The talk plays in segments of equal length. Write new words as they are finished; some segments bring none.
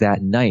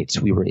that night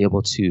we were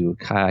able to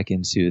kayak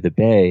into the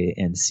bay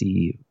and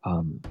see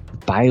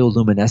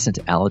bioluminescent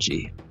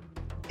algae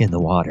in the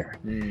water.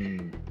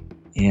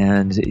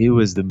 And it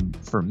was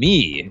for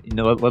me,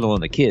 let alone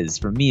the kids,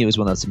 for me, it was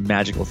one of those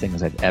magical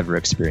things I've ever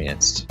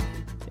experienced.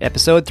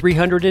 Episode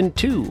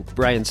 302.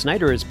 Brian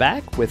Snyder is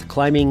back with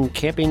climbing,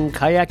 camping,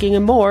 kayaking,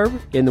 and more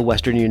in the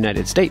Western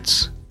United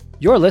States.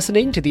 You're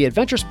listening to the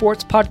Adventure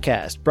Sports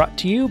Podcast, brought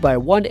to you by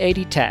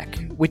 180 Tech.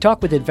 We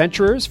talk with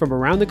adventurers from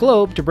around the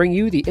globe to bring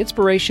you the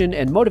inspiration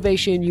and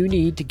motivation you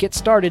need to get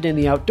started in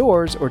the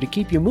outdoors or to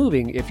keep you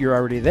moving if you're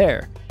already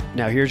there.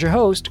 Now here's your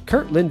host,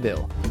 Kurt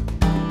Linville.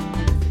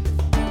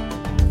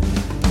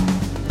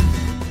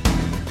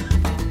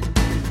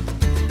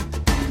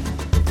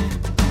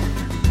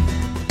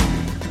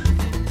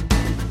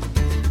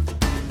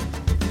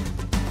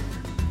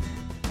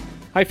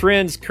 Hi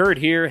friends, Kurt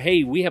here.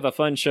 Hey, we have a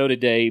fun show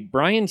today.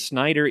 Brian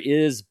Snyder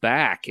is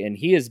back, and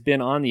he has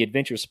been on the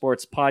Adventure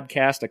Sports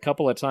Podcast a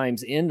couple of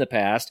times in the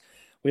past.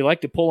 We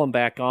like to pull him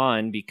back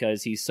on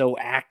because he's so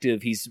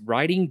active. He's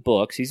writing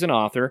books. He's an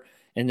author,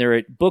 and there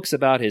are books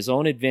about his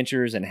own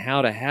adventures and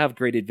how to have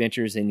great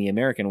adventures in the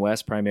American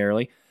West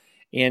primarily.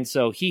 And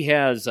so he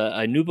has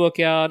a new book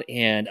out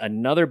and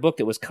another book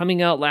that was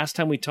coming out last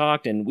time we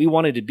talked, and we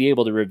wanted to be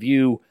able to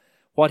review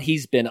what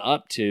he's been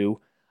up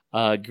to.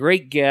 A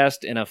great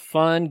guest and a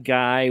fun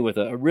guy with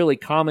a really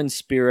common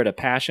spirit, a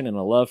passion, and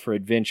a love for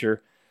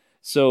adventure.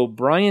 So,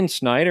 Brian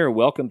Snyder,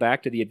 welcome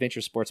back to the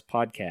Adventure Sports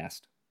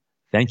Podcast.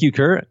 Thank you,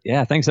 Kurt.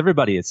 Yeah, thanks,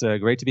 everybody. It's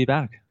great to be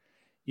back.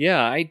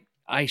 Yeah,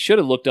 I should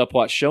have looked up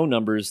what show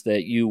numbers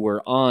that you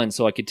were on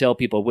so I could tell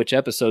people which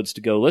episodes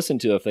to go listen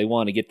to if they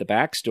want to get the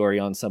backstory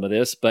on some of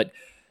this. But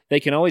they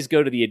can always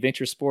go to the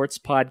Adventure Sports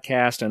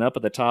Podcast, and up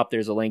at the top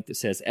there's a link that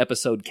says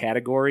Episode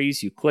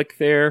Categories. You click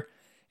there.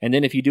 And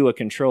then if you do a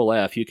Control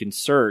F, you can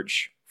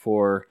search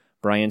for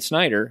Brian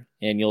Snyder,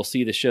 and you'll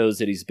see the shows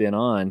that he's been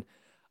on.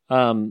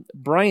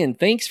 Brian,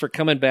 thanks for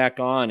coming back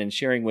on and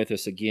sharing with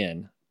us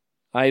again.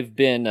 I've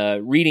been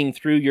reading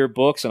through your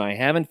books, and I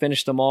haven't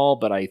finished them all,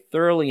 but I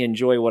thoroughly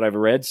enjoy what I've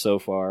read so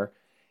far.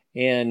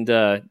 And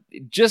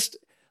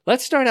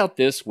let's start out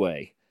this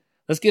way.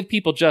 Let's give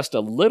people just a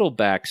little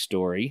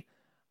backstory.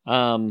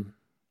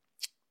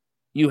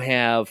 You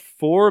have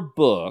 4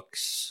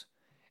 books.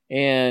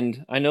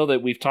 And I know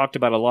that we've talked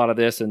about a lot of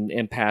this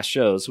in past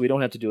shows, so we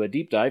don't have to do a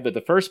deep dive, but the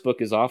first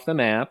book is Off the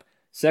Map,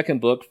 second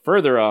book,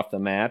 Further Off the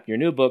Map, your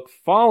new book,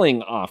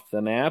 Falling Off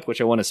the Map, which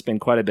I want to spend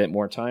quite a bit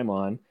more time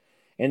on,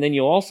 and then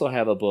you also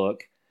have a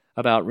book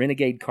about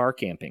renegade car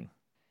camping.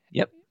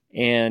 Yep.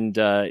 And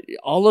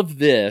all of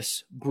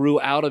this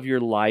grew out of your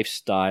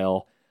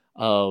lifestyle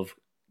of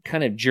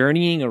kind of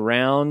journeying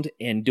around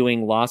and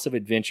doing lots of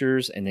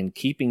adventures and then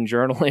keeping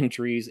journal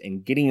entries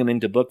and getting them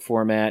into book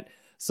format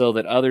so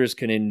that others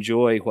can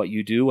enjoy what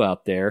you do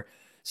out there.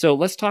 So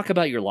let's talk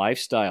about your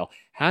lifestyle.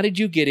 How did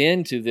you get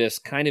into this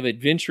kind of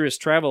adventurous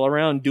travel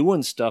around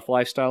doing stuff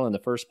lifestyle in the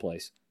first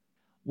place?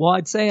 Well,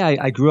 I'd say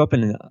I grew up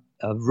in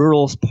a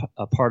rural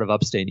part of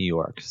upstate New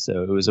York.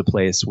 So it was a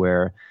place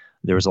where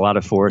there was a lot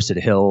of forested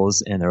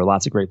hills and there were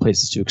lots of great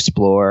places to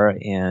explore.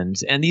 And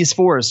these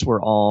forests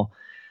were all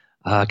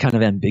kind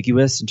of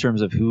ambiguous in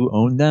terms of who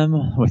owned them,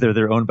 whether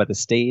they're owned by the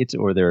state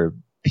or they're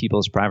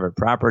people's private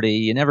property.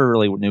 You never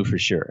really knew for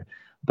sure.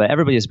 But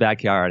everybody's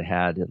backyard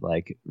had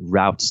like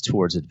routes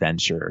towards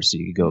adventure. So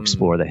you could go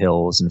explore the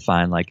hills and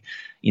find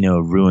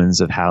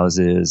ruins of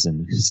houses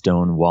and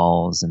stone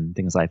walls and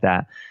things like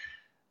that.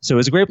 So it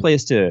was a great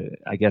place to,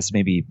 I guess,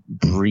 maybe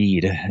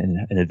breed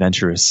an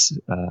adventurous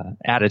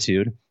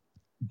attitude.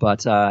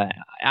 But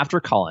after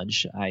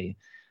college,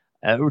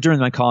 during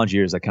my college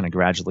years, I kind of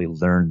gradually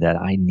learned that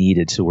I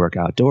needed to work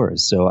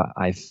outdoors. So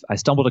I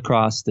stumbled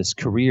across this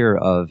career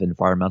of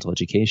environmental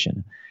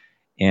education.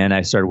 And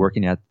I started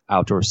working at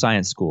outdoor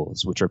science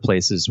schools, which are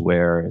places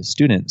where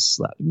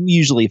students,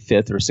 usually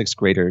 5th or 6th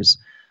graders,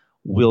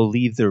 will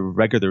leave their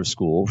regular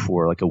school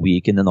for like a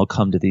week, and then they'll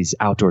come to these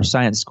outdoor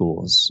science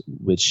schools,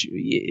 which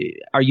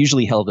are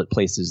usually held at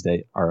places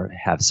that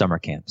have summer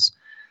camps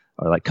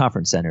or like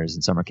conference centers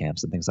and summer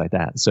camps and things like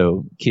that.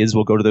 So kids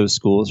will go to those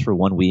schools for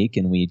 1 week,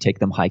 and we take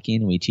them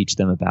hiking, and we teach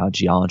them about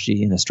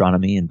geology and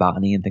astronomy and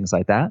botany and things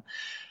like that.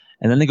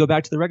 And then they go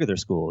back to the regular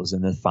schools,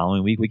 and the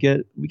following week we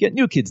get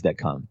new kids that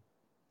come.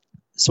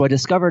 So I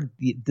discovered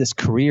this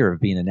career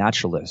of being a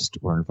naturalist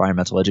or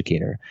environmental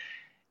educator,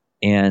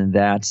 and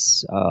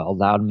that's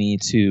allowed me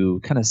to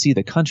kind of see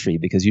the country,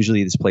 because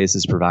usually these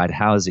places provide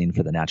housing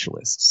for the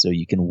naturalists. So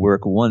you can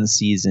work 1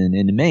 season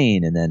in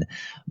Maine and then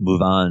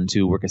move on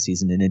to work a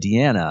season in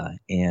Indiana.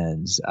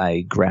 And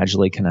I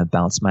gradually kind of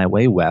bounced my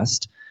way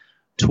west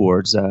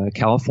towards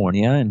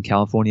California, and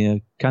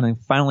California kind of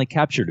finally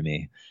captured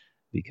me,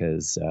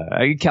 because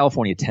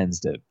California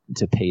tends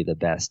to pay the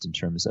best in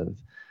terms of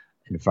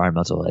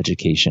environmental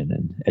education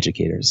and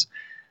educators.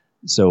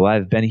 So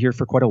I've been here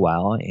for quite a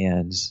while,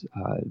 and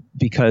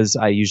because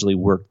I usually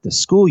work the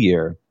school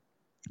year,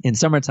 in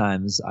summer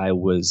times I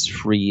was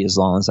free, as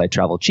long as I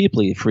traveled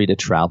cheaply, free to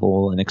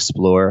travel and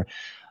explore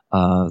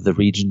the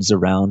regions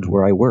around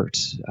where I worked,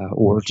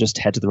 or just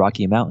head to the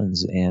Rocky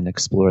Mountains and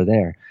explore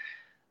there.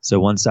 So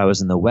once I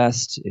was in the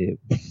West,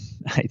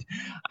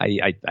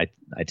 I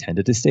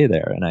tended to stay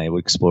there, and I would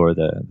explore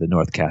the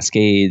North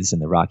Cascades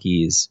and the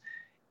Rockies.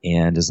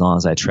 And as long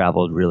as I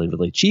traveled really,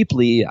 really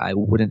cheaply, I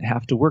wouldn't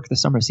have to work the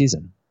summer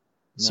season.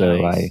 Nice.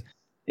 So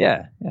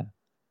yeah.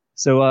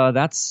 So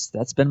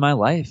that's been my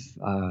life,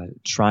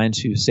 trying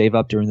to save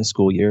up during the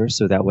school year,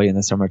 so that way in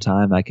the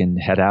summertime I can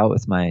head out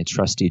with my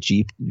trusty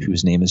Jeep,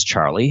 whose name is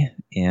Charlie,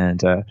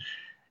 and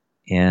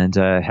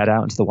head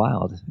out into the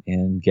wild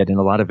and get in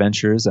a lot of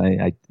ventures.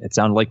 It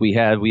sounded like we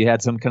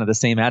had some kind of the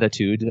same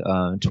attitude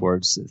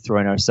towards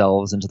throwing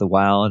ourselves into the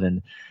wild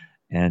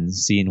and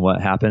seeing what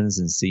happens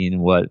and seeing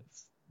what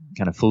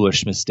kind of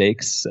foolish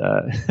mistakes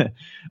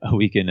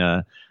we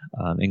can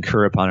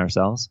incur upon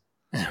ourselves.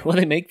 Well,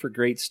 they make for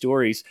great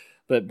stories.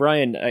 But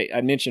Brian, I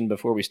mentioned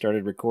before we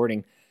started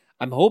recording,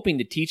 I'm hoping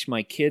to teach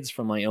my kids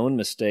from my own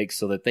mistakes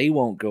so that they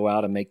won't go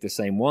out and make the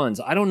same ones.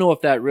 I don't know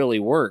if that really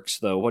works,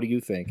 though. What do you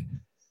think?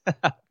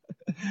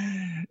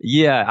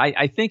 Yeah,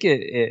 I think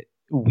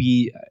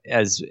we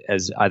as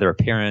either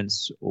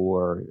parents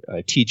or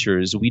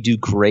teachers, we do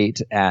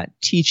great at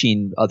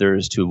teaching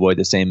others to avoid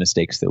the same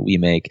mistakes that we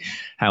make.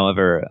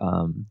 However,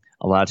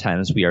 a lot of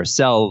times we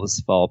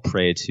ourselves fall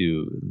prey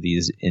to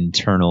these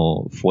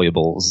internal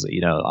foibles,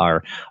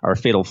 our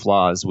fatal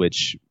flaws,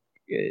 which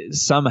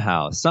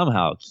somehow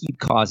keep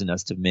causing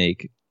us to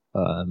make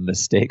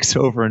mistakes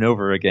over and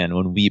over again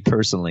when we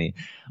personally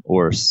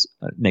or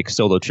make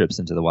solo trips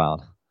into the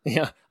wild.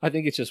 Yeah, I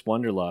think it's just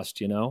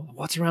wanderlust,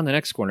 What's around the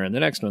next corner and the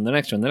next one, the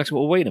next one, the next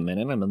one? Well, wait a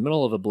minute. I'm in the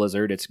middle of a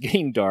blizzard. It's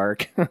getting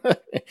dark.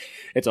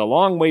 It's a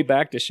long way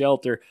back to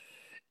shelter.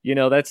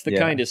 That's the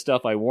kind of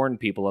stuff I warn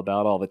people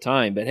about all the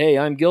time. But hey,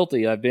 I'm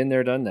guilty. I've been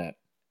there, done that.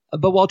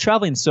 But while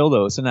traveling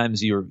solo,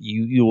 sometimes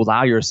you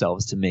allow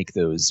yourselves to make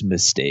those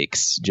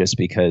mistakes just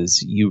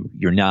because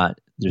you're not.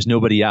 There's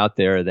nobody out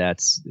there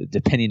that's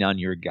depending on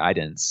your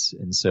guidance,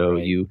 and so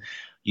right. you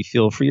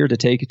feel freer to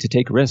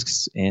take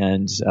risks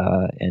and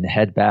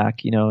head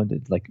back.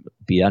 Like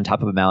be on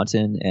top of a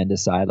mountain and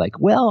decide like,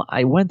 well,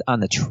 I went on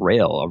the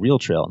trail, a real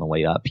trail on the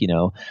way up.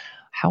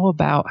 How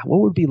about what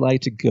would it be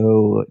like to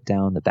go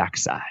down the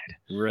backside?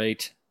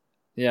 Right.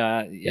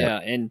 Yeah.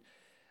 And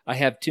I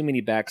have too many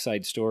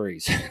backside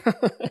stories.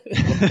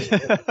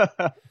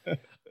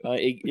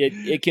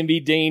 It can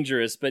be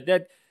dangerous, but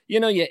that,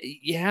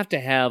 you have to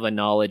have a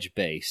knowledge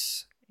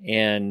base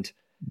and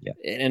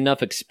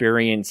enough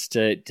experience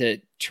to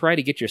try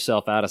to get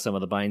yourself out of some of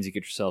the binds you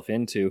get yourself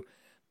into.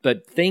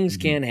 But things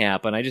can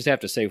happen. I just have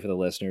to say for the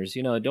listeners,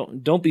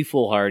 don't be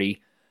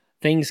foolhardy.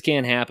 Things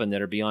can happen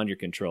that are beyond your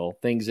control,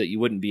 things that you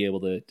wouldn't be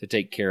able to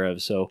take care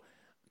of. So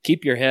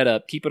keep your head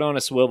up, keep it on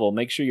a swivel,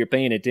 make sure you're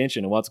paying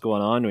attention to what's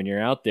going on when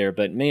you're out there.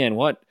 But man,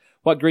 what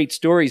great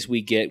stories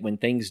we get when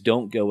things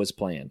don't go as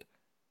planned.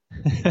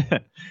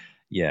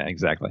 Yeah,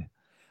 exactly.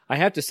 I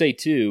have to say,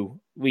 too,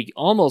 we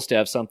almost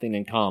have something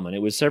in common.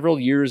 It was several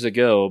years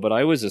ago, but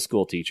I was a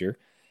school teacher,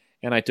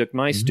 and I took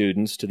my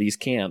students to these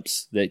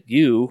camps that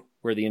you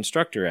were the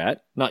instructor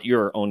at, not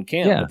your own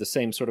camp, but the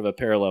same sort of a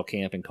parallel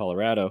camp in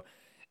Colorado.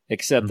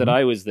 Except that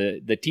I was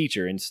the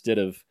teacher instead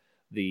of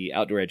the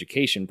outdoor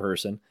education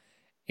person.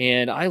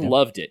 And I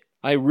loved it.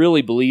 I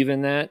really believe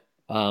in that.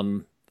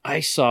 I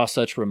saw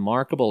such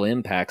remarkable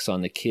impacts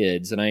on the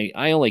kids. And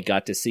I only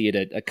got to see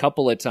it a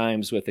couple of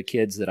times with the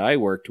kids that I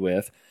worked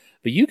with.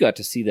 But you got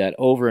to see that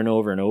over and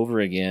over and over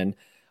again.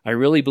 I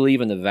really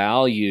believe in the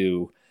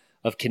value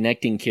of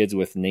connecting kids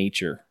with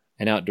nature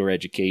and outdoor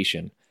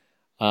education.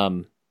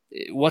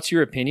 What's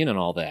your opinion on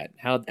all that?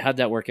 How'd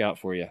that work out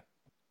for you?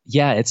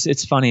 Yeah,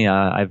 it's funny.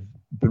 I've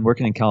been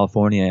working in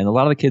California, and a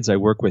lot of the kids I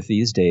work with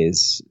these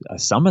days,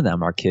 some of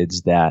them are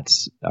kids that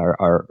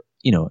are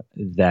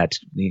that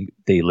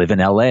they live in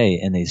LA,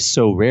 and they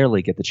so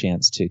rarely get the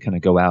chance to kind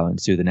of go out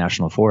into the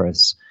national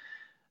forests.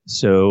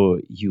 So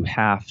you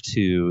have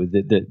to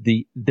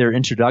their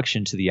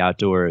introduction to the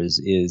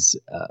outdoors is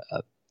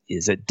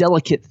a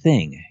delicate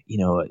thing.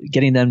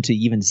 Getting them to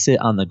even sit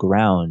on the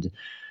ground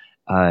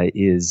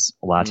is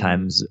a lot of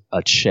times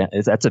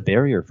that's a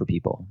barrier for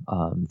people.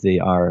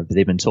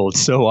 They've been told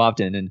so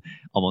often, and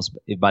almost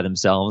by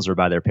themselves or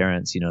by their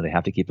parents, they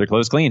have to keep their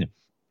clothes clean.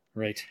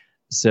 Right.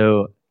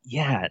 So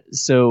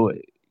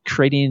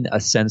creating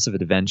a sense of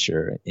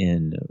adventure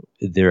in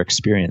their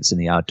experience in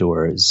the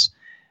outdoors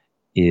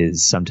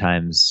is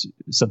sometimes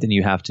something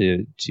you have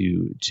to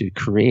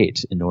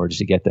create in order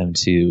to get them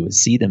to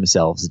see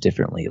themselves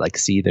differently, like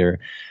see their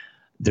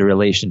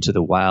relation to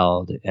the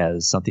wild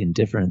as something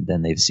different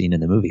than they've seen in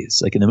the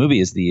movies. Like in the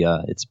movies,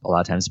 it's a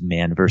lot of times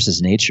man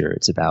versus nature.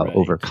 It's about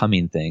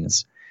overcoming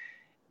things.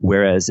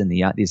 Whereas in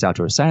these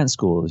outdoor science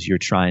schools, you're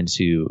trying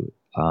to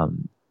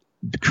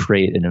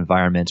create an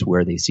environment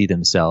where they see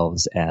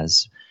themselves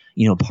as,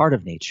 part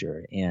of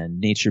nature, and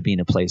nature being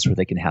a place where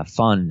they can have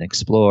fun and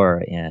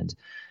explore, and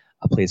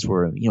a place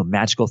where,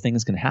 magical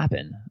things can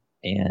happen,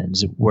 and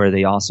where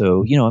they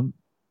also,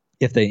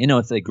 if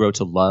they grow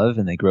to love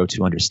and they grow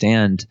to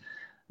understand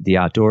the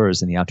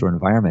outdoors and the outdoor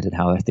environment and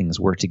how things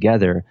work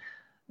together,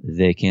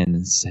 they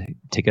can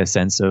take a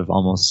sense of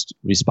almost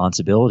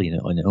responsibility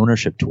and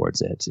ownership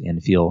towards it,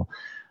 and feel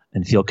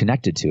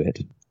connected to it.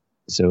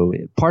 So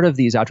part of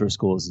these outdoor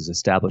schools is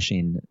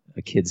establishing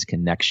a kid's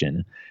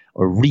connection,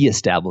 or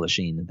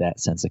reestablishing that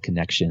sense of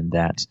connection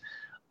that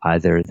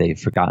either they've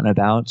forgotten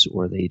about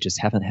or they just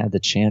haven't had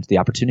the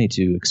opportunity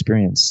to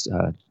experience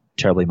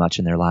terribly much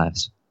in their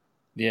lives.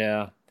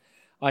 Yeah.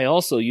 I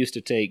also used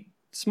to take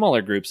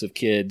smaller groups of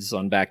kids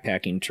on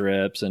backpacking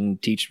trips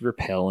and teach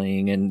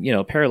rappelling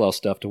and, parallel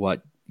stuff to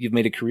what you've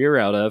made a career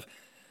out of.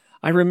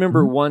 I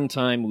remember one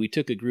time we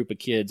took a group of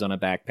kids on a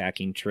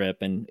backpacking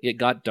trip, and it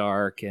got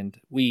dark, and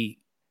we,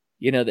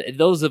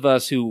 those of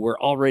us who were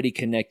already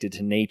connected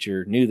to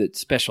nature knew that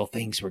special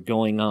things were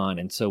going on.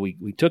 And so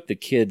we took the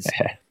kids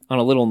on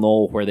a little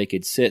knoll where they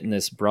could sit in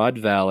this broad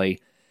valley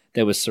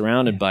that was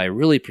surrounded by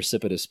really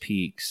precipitous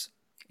peaks.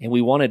 And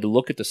we wanted to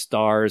look at the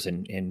stars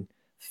and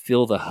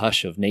feel the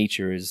hush of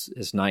nature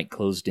as night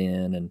closed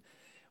in. And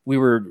we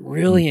were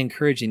really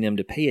encouraging them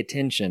to pay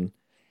attention.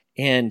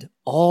 And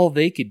all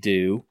they could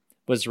do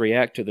was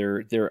react to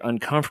their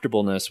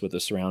uncomfortableness with the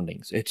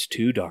surroundings. It's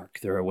too dark.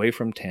 They're away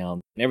from town.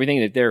 And everything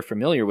that they're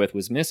familiar with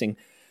was missing.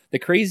 The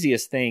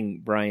craziest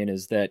thing, Brian,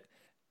 is that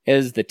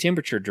as the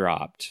temperature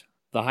dropped,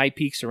 the high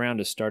peaks around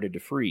us started to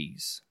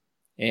freeze.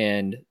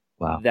 And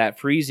that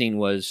freezing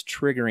was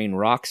triggering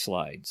rock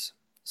slides.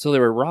 So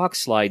there were rock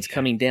slides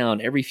coming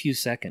down every few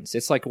seconds.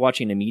 It's like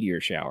watching a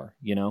meteor shower,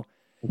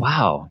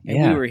 Wow.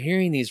 And we were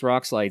hearing these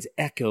rock slides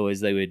echo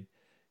as they would,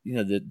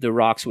 the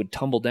rocks would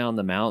tumble down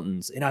the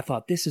mountains. And I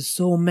thought, this is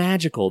so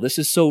magical. This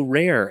is so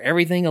rare.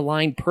 Everything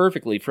aligned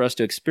perfectly for us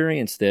to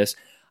experience this.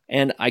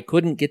 And I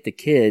couldn't get the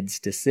kids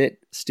to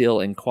sit still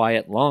and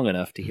quiet long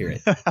enough to hear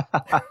it.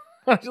 I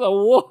was like,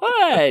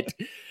 what?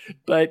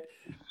 But,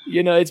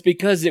 it's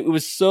because it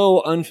was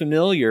so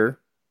unfamiliar,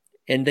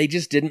 and they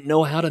just didn't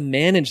know how to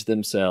manage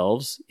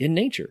themselves in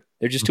nature.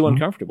 They're just too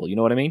uncomfortable. You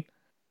know what I mean?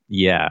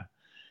 Yeah.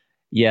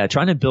 Yeah.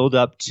 Trying to build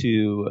up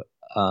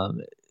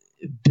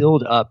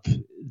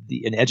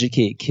and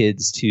educate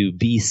kids to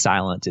be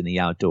silent in the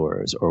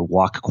outdoors, or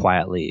walk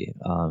quietly,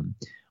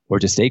 or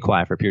just stay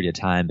quiet for a period of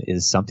time,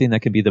 is something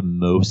that can be the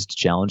most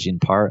challenging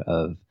part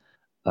of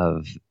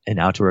an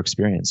outdoor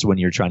experience when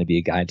you're trying to be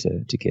a guide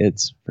to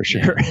kids, for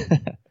sure. Yeah.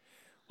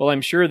 Well,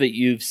 I'm sure that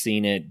you've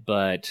seen it,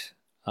 but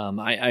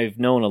I've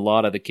known a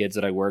lot of the kids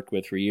that I worked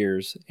with for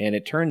years, and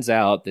it turns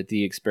out that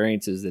the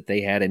experiences that they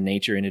had in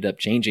nature ended up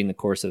changing the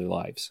course of their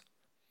lives.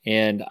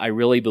 And I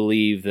really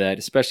believe that,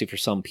 especially for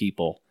some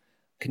people,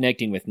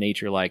 connecting with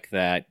nature like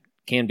that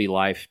can be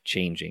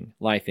life-changing,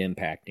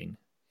 life-impacting.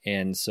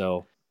 And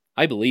so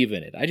I believe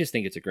in it. I just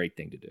think it's a great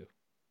thing to do.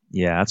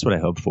 Yeah, that's what I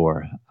hope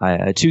for.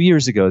 2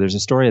 years ago, there's a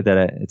story that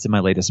it's in my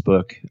latest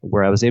book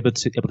where I was able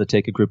to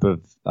take a group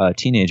of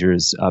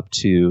teenagers up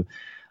to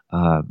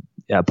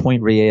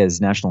Point Reyes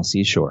National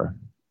Seashore,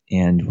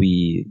 and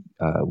we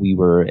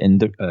were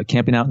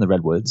camping out in the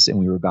redwoods, and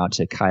we were about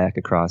to kayak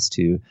across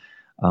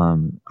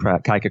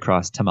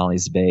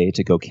Tamales Bay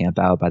to go camp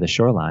out by the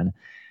shoreline.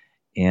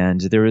 And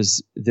there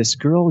was this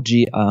girl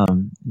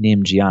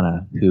named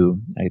Gianna,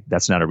 who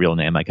that's not a real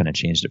name. I kind of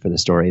changed it for the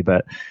story,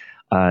 but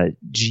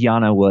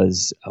Gianna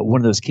was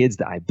one of those kids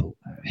that I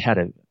had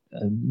an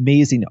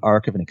amazing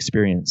arc of an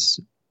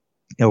experience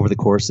over the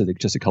course of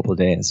just a couple of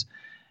days.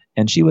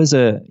 And she was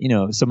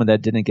someone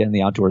that didn't get in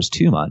the outdoors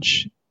too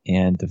much.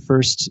 And the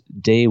first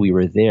day we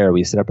were there,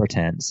 we set up our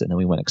tents, and then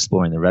we went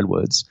exploring the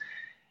redwoods.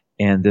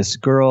 And this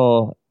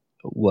girl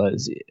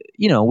was,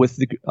 with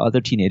the other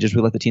teenagers,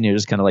 we let the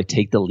teenagers kind of like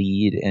take the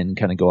lead and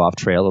kind of go off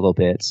trail a little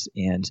bit.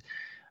 And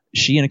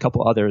she and a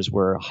couple others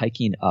were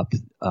hiking up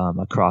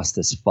across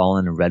this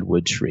fallen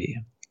redwood tree.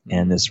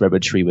 And this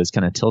redwood tree was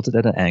kind of tilted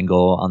at an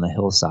angle on the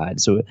hillside.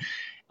 So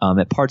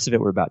at parts of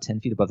it were about 10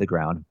 feet above the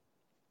ground.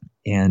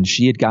 And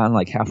she had gotten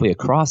like halfway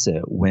across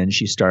it when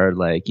she started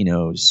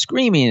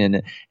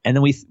screaming. And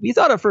then we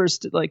thought at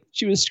first like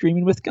she was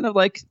screaming with kind of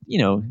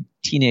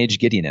teenage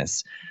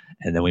giddiness.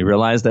 And then we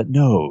realized that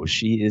no,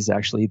 she is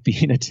actually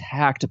being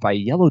attacked by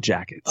yellow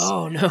jackets.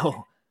 Oh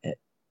no.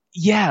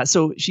 Yeah,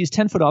 so she's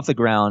 10 foot off the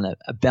ground,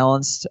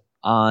 balanced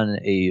on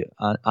a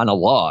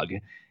log,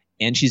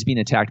 and she's being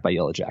attacked by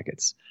yellow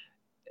jackets.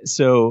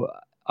 So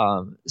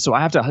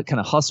I have to kind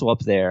of hustle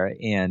up there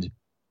and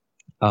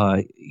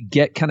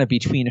get kind of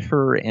between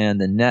her and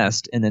the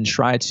nest, and then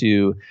try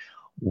to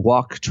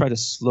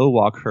slow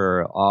walk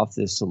her off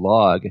this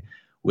log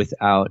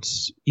without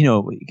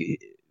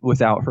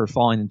her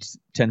falling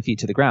 10 feet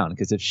to the ground.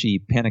 Because if she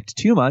panicked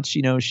too much,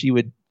 she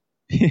would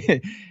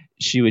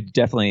she would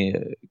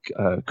definitely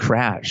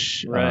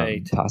crash,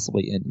 right?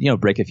 Possibly, and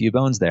break a few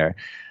bones there.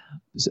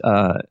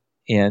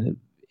 And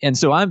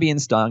so I'm being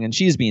stung, and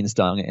she's being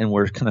stung, and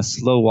we're kind of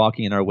slow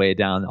walking our way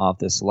down off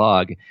this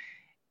log.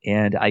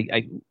 And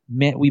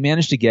we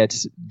managed to get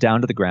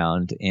down to the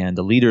ground, and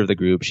the leader of the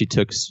group, she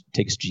takes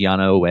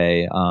Gianna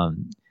away,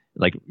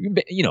 running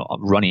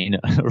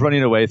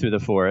away through the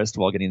forest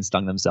while getting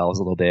stung themselves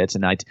a little bit.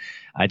 And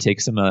I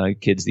take some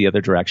kids the other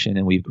direction,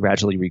 and we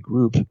gradually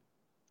regroup.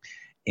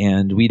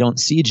 And we don't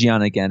see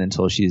Gianna again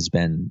until she's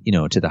been,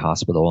 to the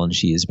hospital, and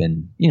she has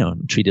been,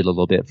 treated a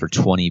little bit for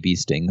 20 bee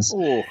stings.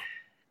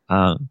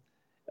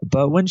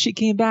 But when she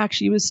came back,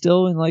 she was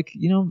still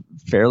in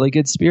fairly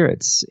good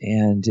spirits.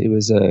 And it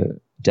was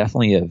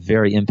definitely a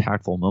very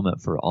impactful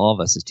moment for all of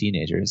us as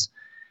teenagers.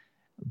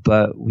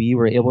 But we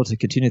were able to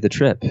continue the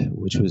trip,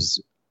 which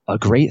was a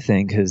great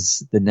thing,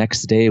 because the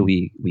next day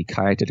we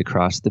kayaked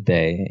across the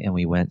bay, and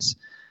we went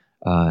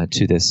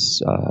to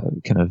this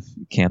kind of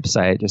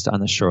campsite just on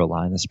the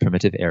shoreline, this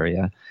primitive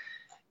area.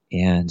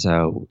 And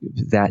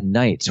that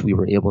night we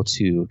were able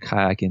to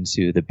kayak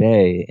into the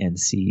bay and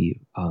see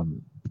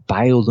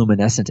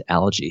bioluminescent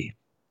algae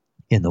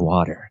in the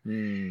water.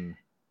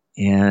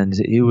 And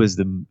it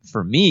was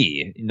for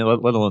me,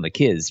 let alone the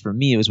kids, for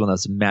me, it was one of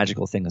those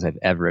magical things I've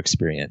ever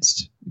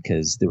experienced,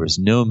 because there was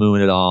no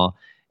moon at all.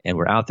 And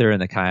we're out there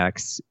in the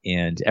kayaks,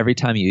 and every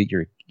time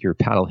your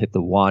paddle hit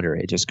the water,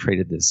 it just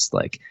created this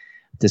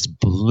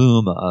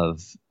bloom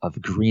of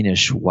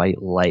greenish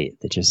white light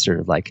that just sort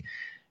of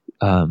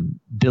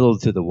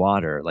billowed through the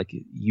water.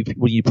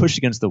 When you pushed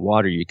against the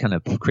water, you kind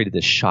of created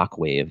this shock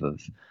wave of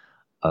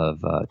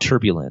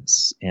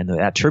turbulence, and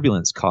that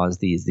turbulence caused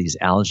these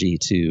algae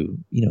to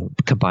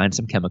combine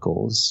some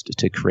chemicals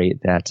to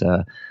create that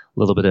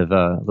little bit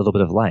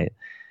of light.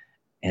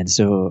 And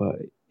so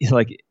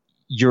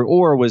your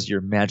oar was your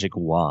magic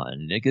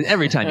wand, because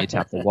every time you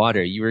tapped the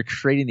water, you were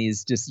creating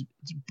these just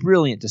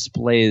brilliant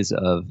displays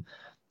of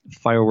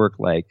firework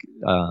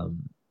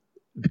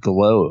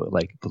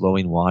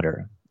glowing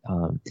water.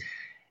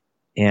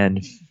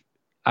 And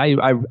I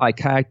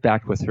kayaked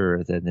back with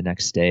her the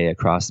next day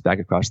across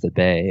the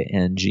bay,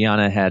 and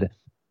Gianna had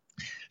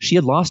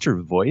lost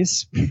her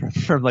voice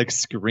from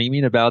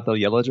screaming about the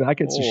yellow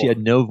jackets. So she had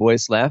no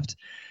voice left,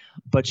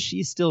 but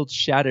she still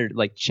chatted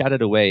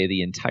away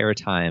the entire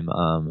time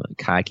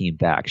kayaking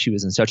back. She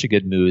was in such a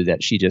good mood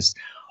that she just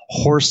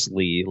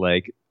hoarsely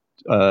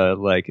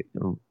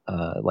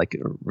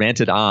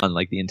ranted on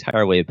the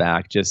entire way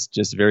back,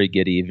 just very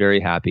giddy, very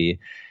happy.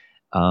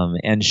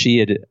 And she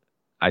had,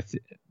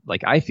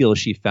 I feel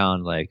she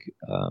found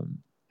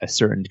a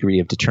certain degree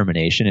of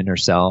determination in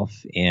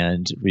herself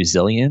and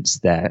resilience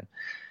that,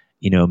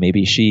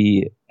 maybe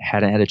she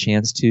hadn't had a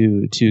chance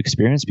to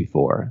experience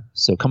before.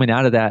 So coming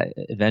out of that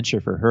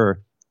adventure for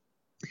her,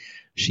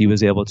 she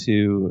was able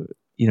to,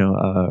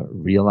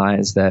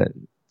 realize that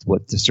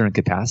what the certain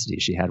capacity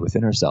she had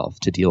within herself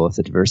to deal with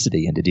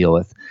adversity and to deal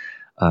with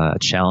a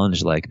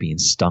challenge like being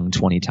stung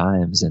 20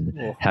 times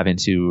and having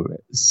to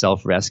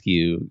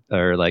self-rescue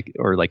or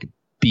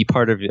be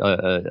part of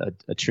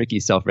a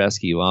tricky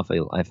self-rescue off a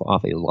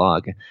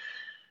log.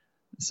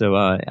 So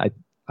I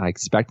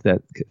expect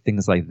that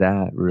things like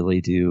that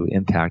really do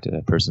impact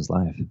a person's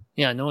life.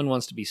 Yeah, no one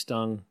wants to be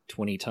stung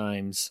 20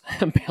 times,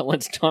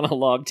 balanced on a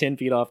log 10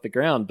 feet off the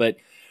ground. But,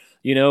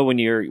 when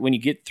you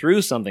get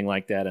through something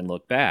like that and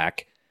look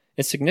back,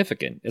 it's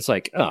significant. It's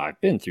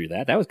I've been through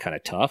that. That was kind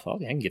of tough. I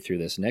can get through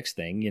this next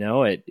thing.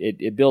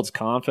 It builds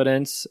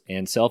confidence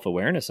and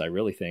self-awareness, I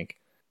really think.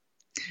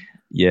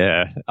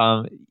 Yeah.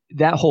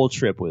 That whole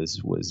trip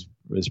was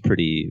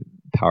pretty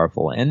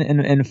powerful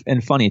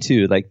and funny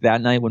too.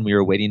 That night when we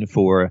were waiting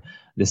for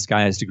the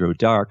skies to grow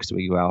dark so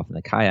we could go out in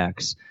the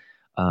kayaks,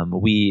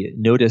 we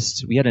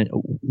noticed we had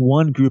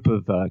one group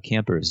of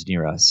campers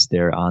near us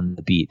there on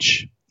the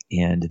beach,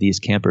 and these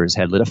campers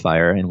had lit a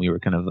fire, and we were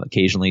kind of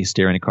occasionally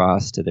staring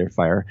across to their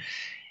fire,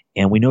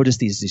 and we noticed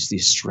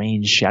these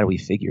strange shadowy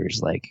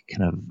figures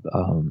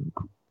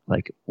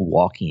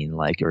walking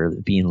or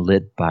being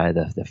lit by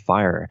the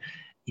fire.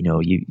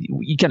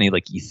 You kind of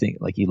you think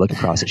you look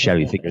across at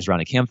shadowy figures around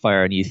a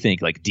campfire and you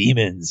think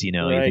demons, you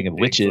think of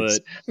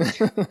witches,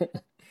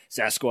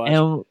 Sasquatch.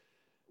 And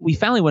we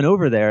finally went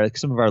over there.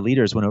 Some of our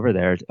leaders went over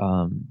there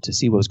to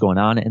see what was going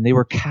on, and they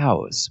were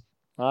cows.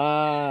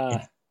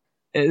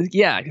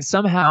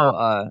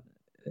 Somehow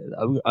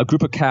a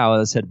group of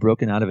cows had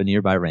broken out of a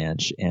nearby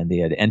ranch, and they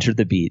had entered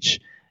the beach,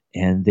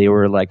 and they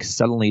were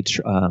suddenly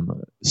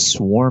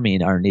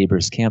swarming our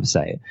neighbor's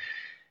campsite.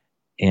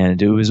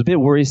 And it was a bit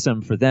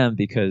worrisome for them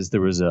because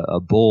there was a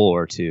bull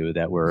or two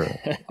that were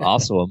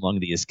also among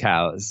these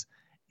cows.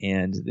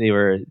 And they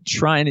were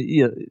trying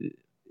to,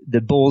 the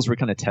bulls were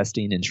kind of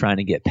testing and trying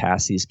to get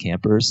past these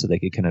campers so they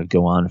could kind of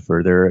go on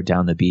further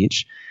down the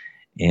beach.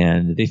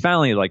 And they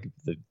finally,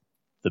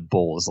 the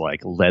bulls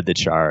led the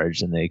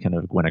charge, and they kind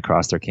of went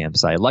across their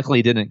campsite.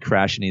 Luckily, didn't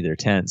crash any of their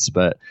tents,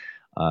 but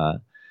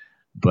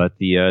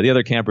the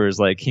other campers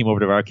came over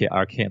to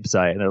our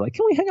campsite, and they're like,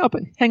 "Can we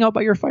hang out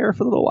by your fire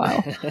for a little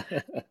while?"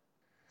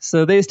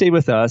 So they stayed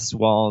with us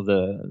while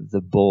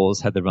the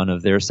bulls had the run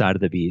of their side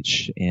of the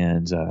beach,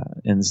 and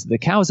the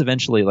cows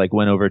eventually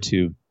went over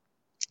to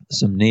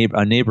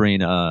a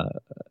neighboring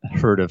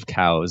herd of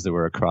cows that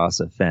were across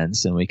a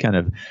fence, and I kind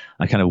of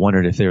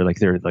wondered if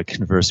they're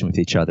conversing with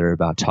each other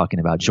about talking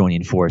about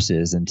joining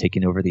forces and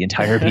taking over the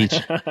entire beach.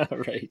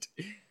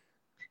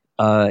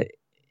 Right.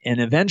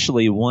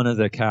 eventually one of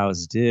the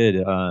cows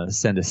did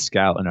send a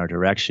scout in our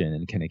direction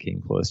and kind of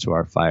came close to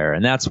our fire.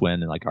 And that's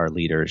when like our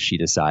leader, she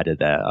decided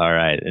that, all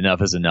right,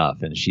 enough is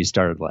enough. And she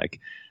started like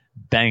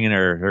banging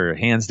her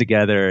hands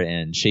together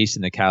and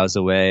chasing the cows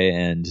away.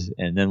 And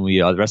then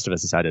the rest of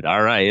us decided,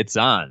 all right, it's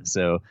on.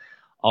 So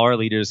all our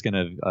leaders kind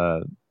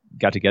of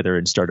got together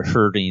and started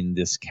herding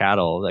this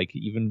cattle, like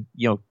even,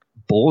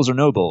 bulls or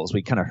no bulls.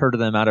 We kind of herded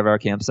them out of our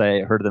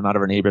campsite, herded them out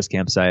of our neighbor's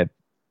campsite,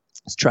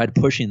 tried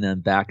pushing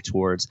them back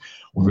towards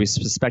where we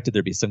suspected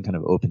there'd be some kind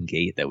of open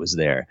gate that was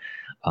there.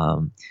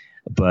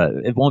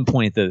 But at one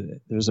point,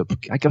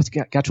 I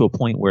got to a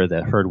point where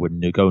the herd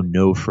would go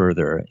no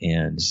further,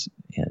 and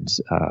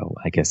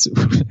I guess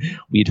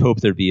we'd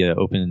hoped there'd be an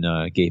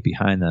open gate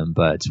behind them,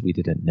 but we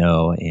didn't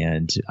know.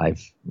 And I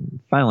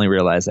finally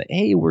realized that,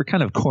 hey, we're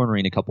kind of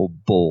cornering a couple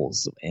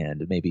bulls,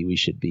 and maybe we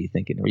should be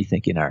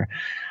rethinking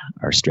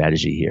our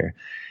strategy here.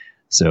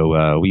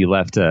 So we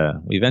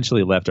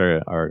eventually left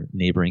our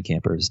neighboring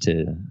campers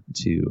to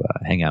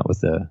hang out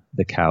with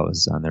the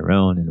cows on their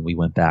own, and we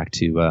went back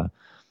to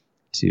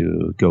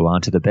go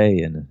onto the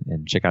bay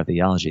and check out the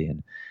geology.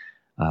 And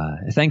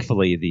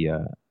thankfully,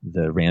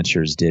 the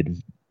ranchers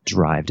did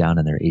drive down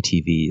in their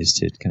ATVs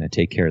to kind of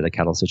take care of the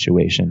cattle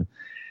situation.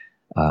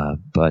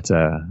 But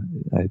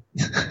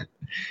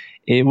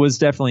it was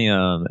definitely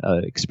an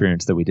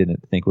experience that we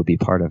didn't think would be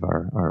part of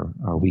our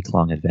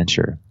week-long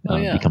adventure,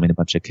 becoming a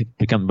bunch of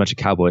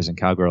cowboys and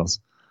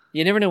cowgirls.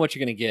 You never know what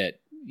you're going to get,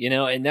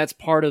 and that's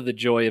part of the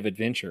joy of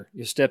adventure.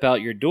 You step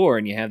out your door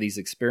and you have these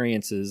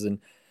experiences, and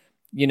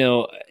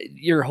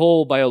your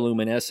whole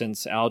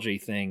bioluminescence algae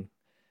thing.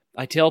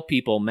 I tell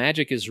people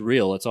magic is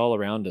real. It's all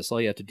around us.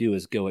 All you have to do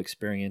is go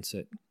experience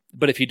it.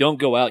 But if you don't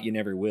go out, you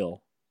never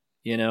will.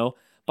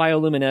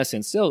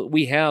 Bioluminescence. So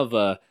we have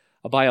a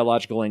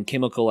biological and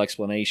chemical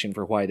explanation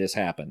for why this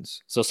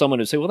happens. So someone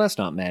would say, well, that's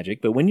not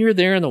magic. But when you're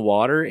there in the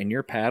water and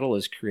your paddle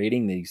is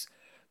creating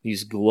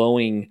these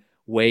glowing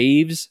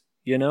waves,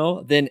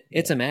 then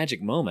it's a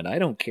magic moment. I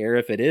don't care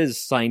if it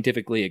is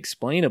scientifically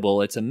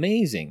explainable. It's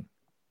amazing.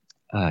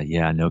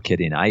 Yeah, no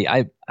kidding.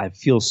 I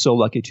feel so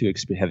lucky to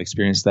have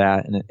experienced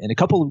that. And a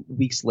couple of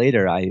weeks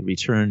later, I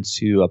returned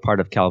to a part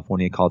of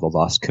California called the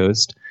Lost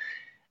Coast,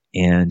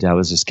 and I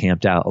was just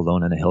camped out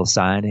alone on a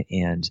hillside,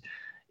 and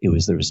there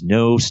was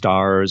no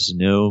stars,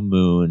 no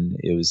moon.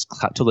 It was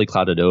totally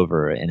clouded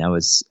over, and I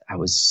was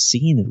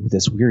seeing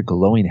this weird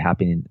glow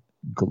happening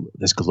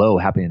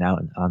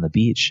out on the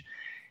beach,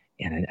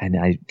 and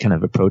I kind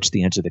of approached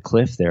the edge of the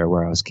cliff there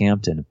where I was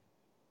camped,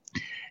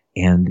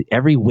 and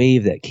every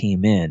wave that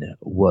came in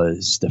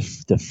was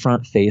the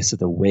front face of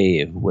the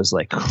wave was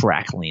like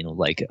crackling,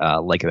 like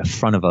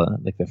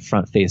the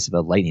front face of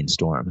a lightning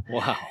storm.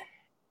 Wow!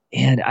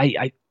 And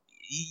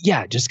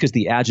just because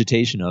the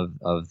agitation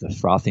of the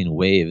frothing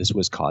waves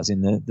was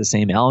causing the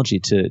same algae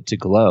to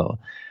glow,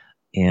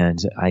 and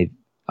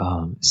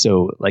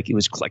so like it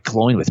was like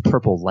glowing with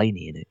purple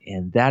lightning,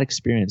 and that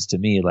experience to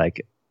me,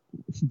 like,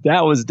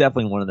 that was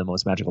definitely one of the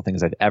most magical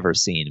things I've ever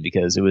seen,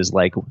 because it was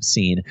like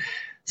seeing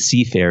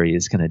sea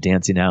fairies kind of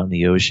dancing out in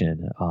the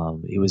ocean.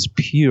 It was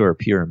pure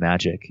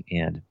magic,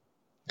 and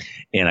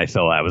I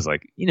felt I was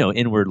like,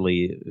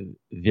 inwardly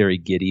very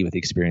giddy with the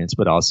experience,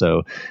 but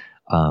also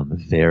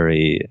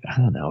very, I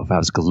don't know if I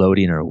was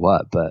gloating or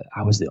what, but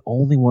I was the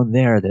only one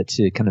there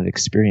to kind of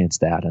experience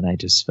that, and I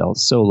just felt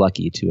so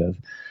lucky to have,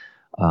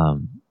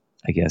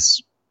 I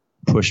guess,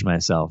 pushed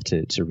myself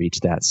to reach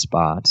that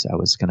spot. I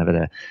was kind of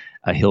at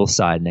a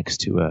hillside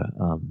next to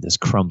this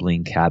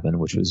crumbling cabin,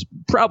 which was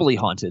probably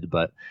haunted,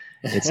 but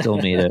it still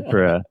made it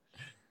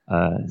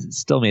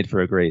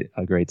for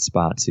a great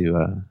spot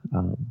to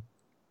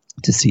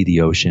see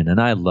the ocean.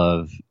 And I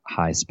love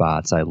high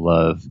spots. I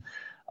love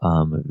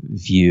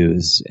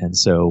views, and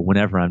so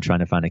whenever I'm trying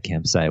to find a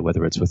campsite,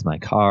 whether it's with my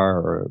car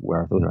or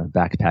whether I'm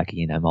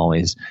backpacking, I'm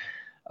always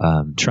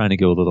trying to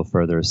go a little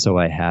further, so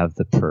I have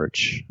the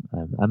perch.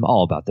 I'm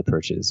all about the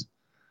perches.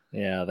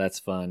 Yeah, that's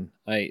fun.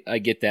 I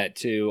get that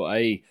too.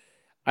 I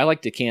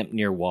like to camp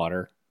near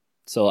water,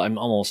 so I'm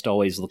almost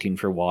always looking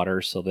for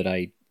water so that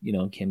I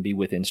can be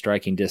within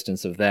striking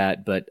distance of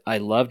that. But I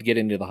love to get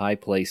into the high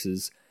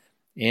places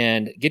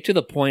and get to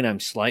the point I'm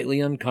slightly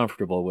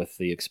uncomfortable with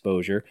the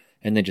exposure,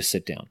 and then just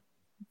sit down,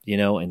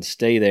 and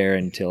stay there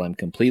until I'm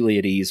completely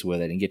at ease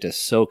with it and get to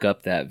soak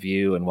up that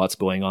view and what's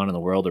going on in the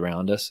world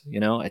around us.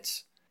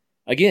 It's,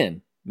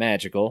 again,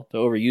 magical, to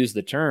overuse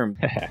the term.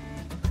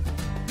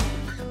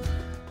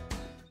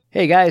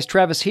 Hey guys,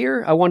 Travis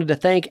here. I wanted to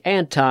thank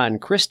Anton,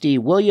 Christy,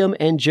 William,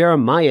 and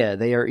Jeremiah.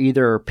 They are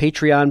either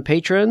Patreon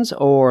patrons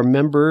or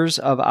members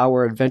of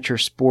our Adventure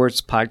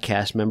Sports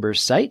Podcast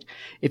members site.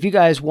 If you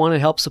guys want to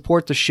help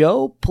support the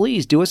show,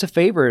 please do us a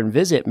favor and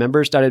visit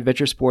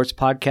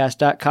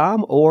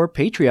members.adventuresportspodcast.com or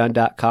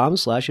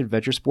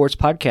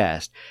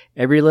patreon.com/adventuresportspodcast.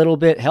 Every little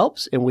bit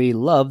helps, and we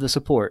love the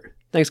support.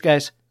 Thanks,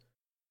 guys.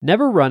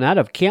 Never run out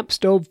of camp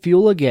stove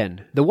fuel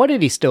again. The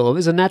 180 stove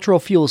is a natural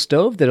fuel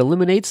stove that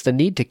eliminates the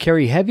need to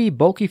carry heavy,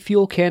 bulky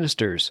fuel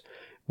canisters.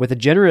 With a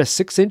generous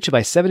 6-inch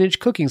by 7-inch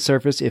cooking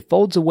surface, it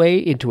folds away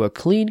into a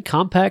clean,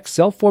 compact,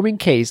 self-forming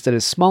case that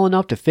is small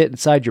enough to fit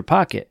inside your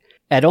pocket.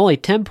 At only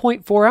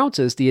 10.4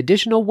 ounces, the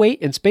additional weight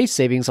and space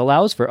savings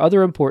allows for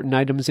other important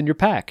items in your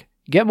pack.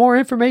 Get more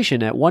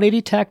information at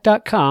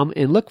 180tac.com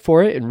and look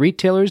for it in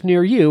retailers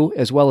near you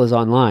as well as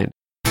online.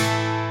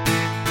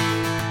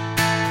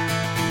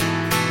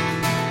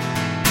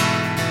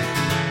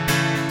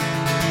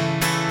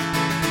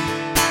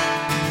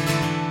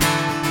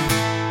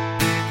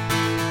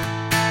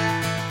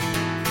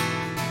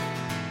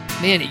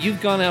 Man, you've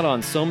gone out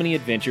on so many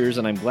adventures,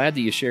 and I'm glad that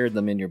you shared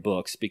them in your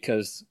books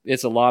because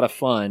it's a lot of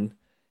fun,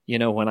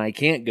 when I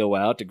can't go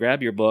out, to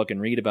grab your book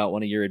and read about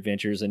one of your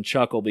adventures and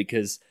chuckle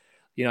because,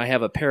 I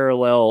have a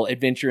parallel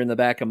adventure in the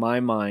back of my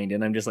mind,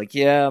 and I'm just like,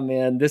 yeah,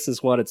 man, this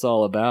is what it's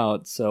all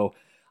about. So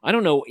I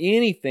don't know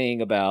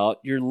anything about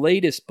your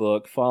latest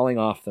book, Falling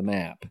Off the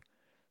Map.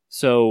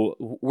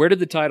 So where did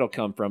the title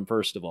come from,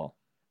 first of all?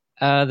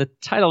 The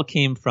title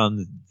came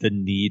from the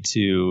need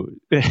to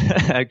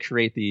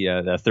create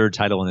the third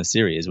title in the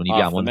series. When you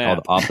got one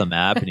called Off the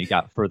Map and you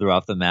got further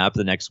off the map,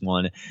 the next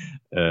one,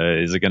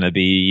 is it going to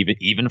be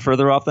even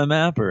further off the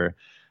map? Or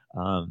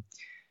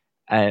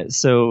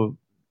so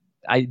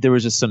there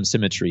was just some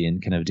symmetry in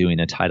kind of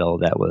doing a title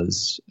that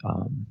was,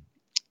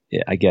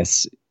 I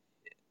guess,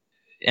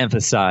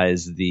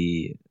 emphasize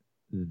the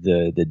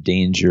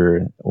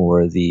danger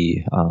or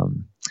the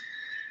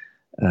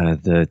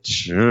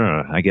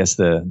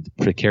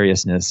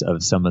precariousness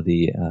of some of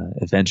the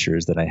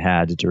adventures that I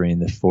had during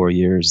the 4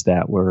 years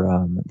that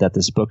were that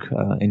this book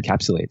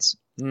encapsulates.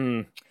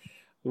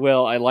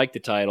 Well, I like the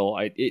title.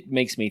 It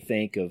makes me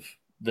think of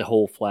the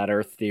whole flat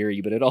Earth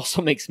theory, but it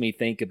also makes me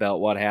think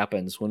about what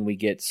happens when we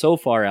get so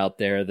far out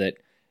there that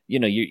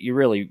you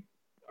really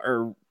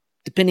are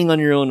depending on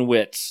your own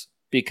wits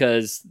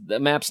because the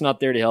map's not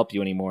there to help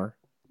you anymore.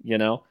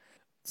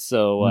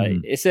 So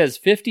it says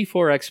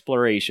 54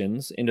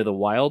 explorations into the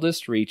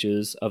wildest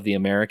reaches of the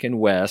American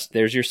West.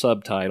 There's your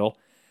subtitle.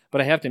 But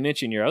I have to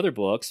mention your other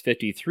books.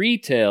 53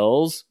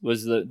 Tales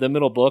was the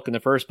middle book, and the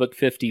first book,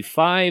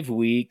 55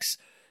 Weeks.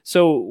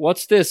 So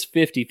what's this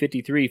 50,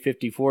 53,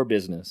 54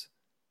 business?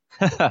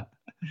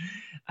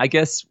 I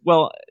guess,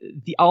 well,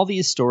 all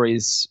these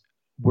stories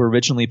were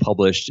originally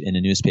published in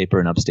a newspaper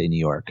in upstate New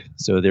York.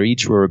 So they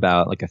each were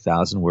about like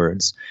 1,000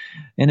 words.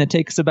 And it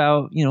takes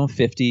about,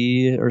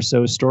 50 or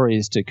so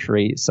stories to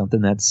create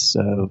something that's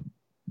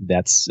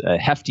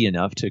hefty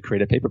enough to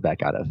create a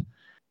paperback out of.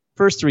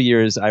 First 3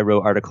 years, I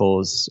wrote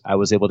articles. I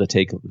was able to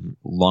take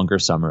longer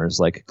summers,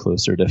 like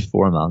closer to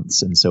 4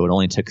 months. And so it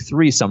only took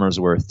 3 summers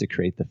worth to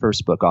create the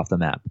first book, Off the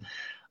Map.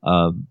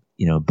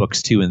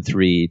 Books 2 and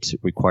 3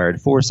 required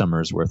 4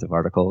 summers worth of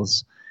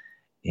articles.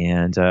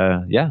 And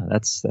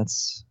that's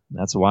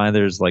why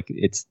there's like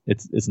it's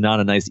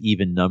not a nice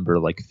even number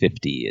like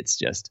 50. It's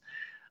just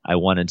I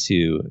wanted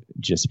to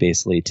just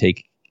basically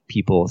take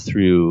people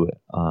through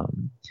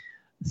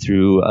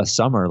a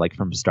summer, like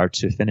from start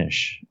to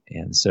finish.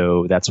 And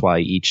so that's why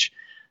each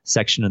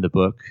section of the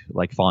book,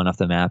 like Falling Off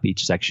the Map,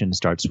 each section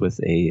starts with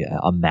a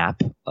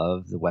map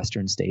of the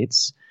Western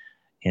states,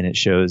 and it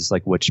shows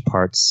like which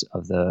parts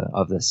of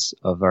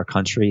our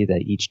country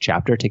that each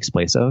chapter takes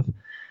place of.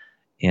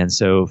 And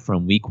so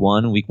from week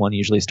one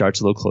usually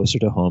starts a little closer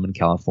to home in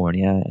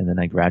California, and then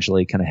I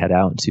gradually kind of head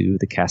out to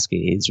the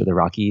Cascades or the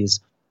Rockies.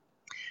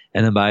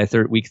 And then by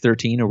week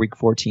 13 or week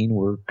 14,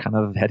 we're kind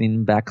of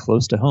heading back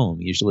close to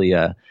home, usually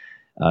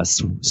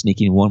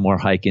sneaking one more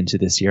hike into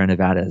the Sierra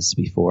Nevadas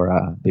before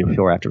I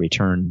have to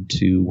return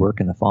to work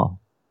in the fall.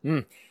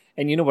 And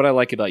you know what I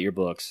like about your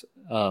books?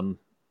 I'm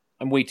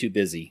way too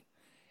busy.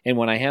 And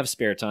when I have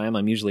spare time,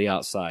 I'm usually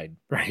outside,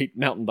 right?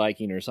 Mountain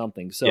biking or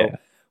something. So yeah.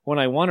 When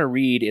I want to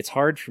read, it's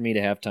hard for me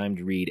to have time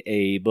to read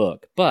a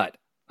book. But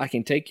I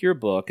can take your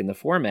book, and the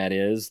format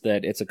is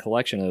that it's a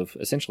collection of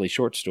essentially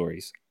short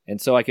stories.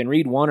 And so I can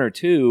read 1 or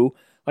 2,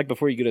 like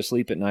before you go to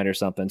sleep at night or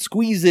something,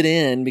 squeeze it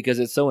in because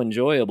it's so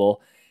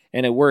enjoyable,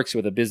 and it works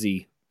with a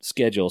busy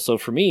schedule. So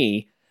for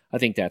me, I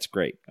think that's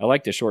great. I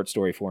like the short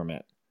story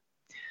format.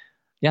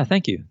 Yeah,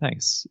 thank you.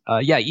 Thanks.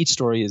 Each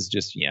story is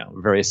just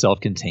very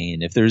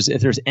self-contained. If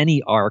there's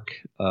any arc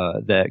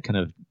that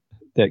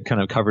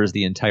kind of covers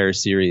the entire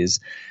series,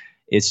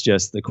 it's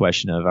just the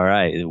question of, all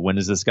right, when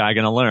is this guy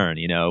going to learn?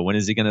 When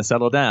is he going to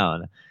settle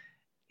down?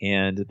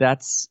 And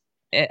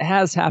it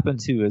has happened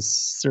to a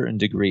certain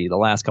degree. The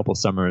last couple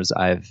summers,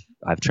 I've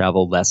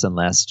traveled less and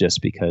less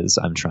just because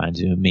I'm trying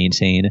to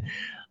maintain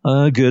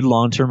a good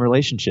long-term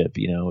relationship,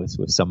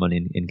 with someone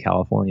in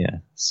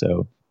California.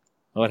 So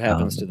what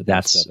happens to the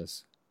best of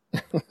us?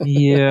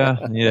 Yeah.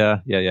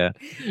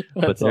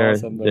 That's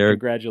awesome.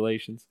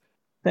 Congratulations.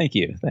 Thank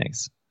you.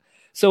 Thanks.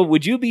 So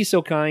would you be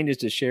so kind as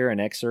to share an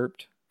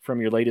excerpt from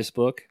your latest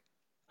book?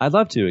 I'd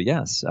love to,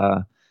 yes.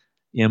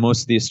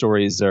 Most of these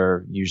stories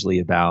are usually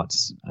about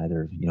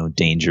either,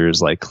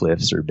 dangers like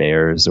cliffs or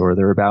bears, or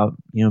they're about,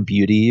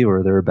 beauty,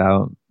 or they're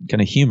about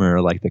kind of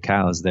humor like the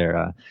cows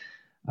there.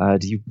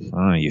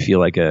 You feel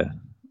like you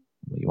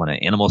want an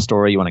animal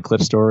story, you want a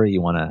cliff story,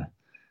 you want a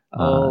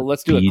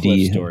let's do a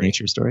cliff story.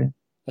 Nature story?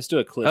 Let's do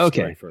a cliff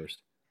story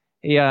first.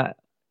 Yeah.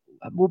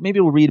 Well, maybe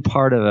we'll read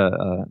part of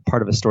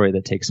a story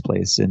that takes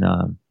place in,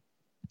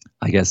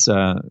 I guess,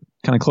 kind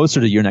of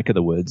closer to your neck of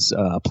the woods.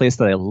 A place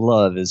that I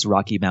love is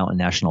Rocky Mountain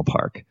National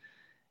Park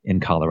in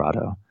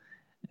Colorado.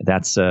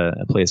 That's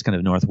a place kind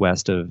of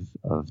northwest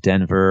of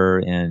Denver,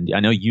 and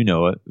I know you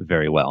know it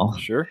very well.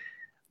 Sure.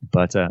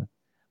 But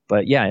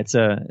yeah, it's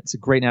a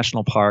great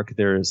national park.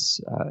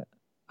 There's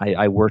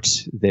I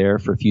worked there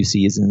for a few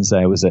seasons.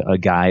 I was a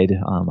guide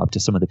up to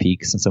some of the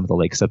peaks and some of the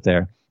lakes up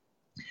there.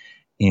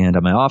 And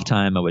on my off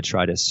time, I would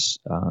try to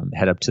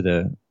head up to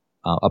the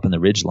up in the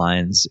ridge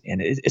lines,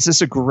 and it's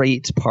just a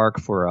great park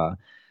for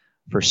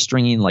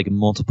stringing like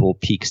multiple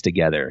peaks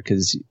together.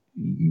 Because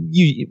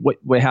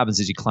what happens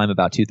is you climb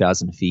about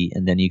 2,000 feet,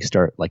 and then you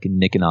start like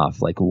nicking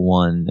off like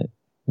one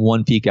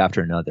peak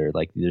after another.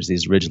 Like there's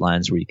these ridge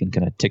lines where you can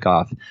kind of tick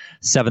off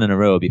 7 in a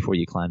row before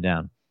you climb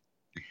down.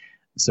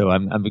 So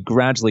I'm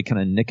gradually kind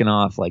of nicking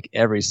off like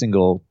every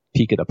single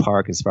peak of the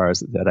park as far as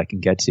that I can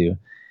get to.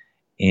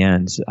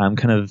 And I'm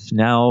kind of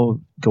now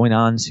going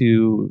on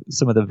to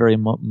some of the very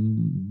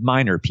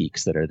minor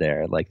peaks that are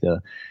there, like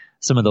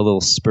some of the little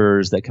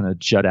spurs that kind of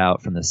jut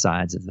out from the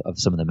sides of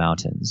some of the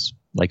mountains.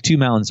 Like 2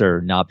 mountains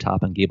are Knob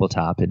Top and Gable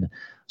Top. And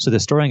so the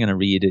story I'm going to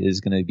read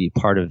is going to be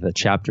part of a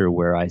chapter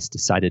where I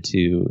decided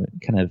to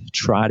kind of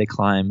try to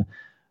climb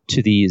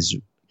to these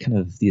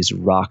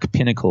rock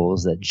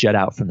pinnacles that jut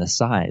out from the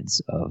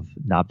sides of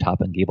Knob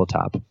Top and Gable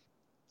Top.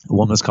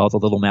 One was called the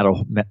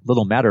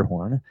Little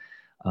Matterhorn.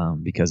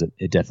 Because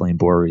it definitely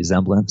bore a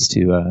resemblance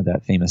to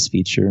that famous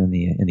feature in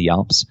the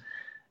Alps.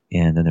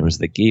 And then there was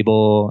the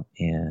Gable,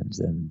 and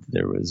then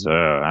there was,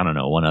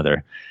 one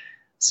other.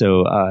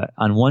 So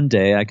on one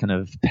day, I kind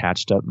of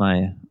taped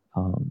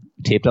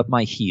up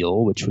my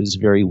heel, which was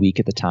very weak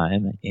at the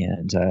time,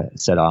 and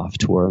set off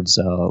towards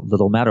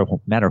Little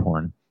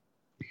Matterhorn.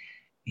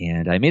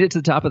 And I made it to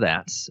the top of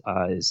that.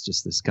 It's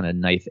just this kind of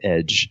knife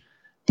edge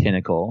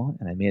pinnacle,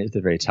 and I made it to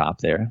the very top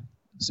there.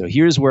 So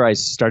here's where I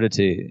started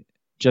to...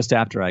 Just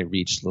after I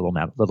reached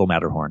Little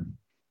Matterhorn.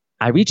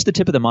 I reached the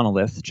tip of the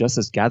monolith just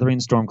as gathering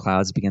storm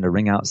clouds began to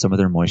wring out some of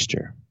their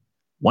moisture.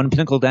 1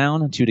 pinnacle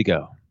down, 2 to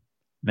go.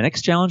 My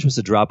next challenge was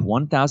to drop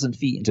 1,000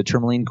 feet into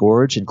Tourmaline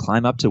Gorge and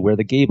climb up to where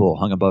the Gable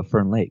hung above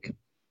Fern Lake.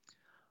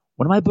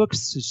 One of my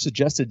books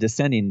suggested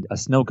descending a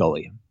snow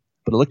gully,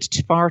 but it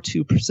looked far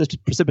too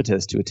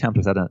precipitous to attempt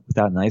without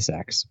an ice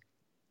axe.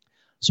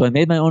 So I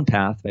made my own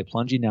path by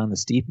plunging down the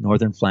steep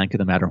northern flank of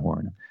the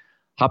Matterhorn,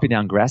 hopping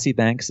down grassy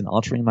banks and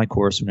altering my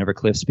course whenever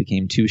cliffs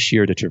became too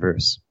sheer to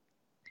traverse.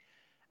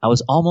 I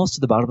was almost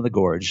to the bottom of the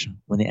gorge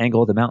when the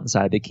angle of the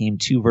mountainside became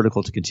too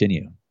vertical to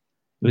continue.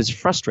 It was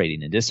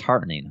frustrating and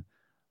disheartening,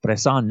 but I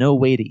saw no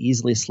way to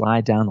easily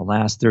slide down the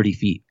last 30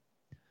 feet.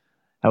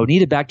 I would need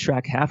to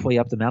backtrack halfway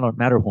up the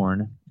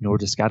Matterhorn in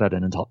order to scout out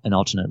an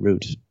alternate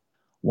route.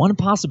 One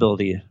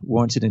possibility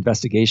warranted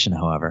investigation,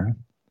 however.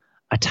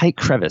 A tight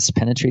crevice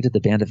penetrated the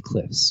band of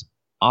cliffs,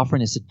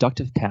 offering a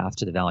seductive path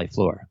to the valley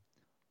floor.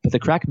 But the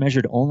crack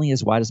measured only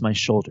as wide as my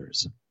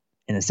shoulders,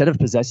 and instead of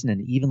possessing an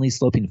evenly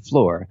sloping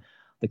floor,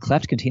 the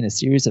cleft contained a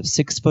series of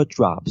 6-foot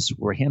drops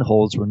where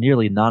handholds were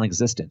nearly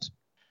non-existent.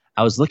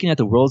 I was looking at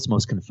the world's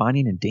most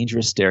confining and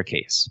dangerous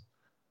staircase.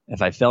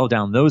 If I fell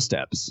down those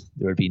steps,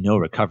 there would be no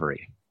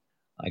recovery.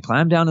 I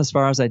climbed down as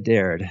far as I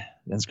dared,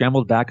 then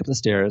scrambled back up the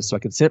stairs so I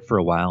could sit for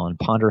a while and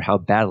ponder how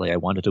badly I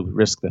wanted to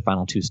risk the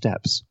final 2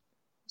 steps.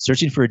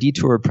 Searching for a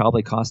detour would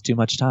probably cost too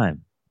much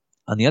time.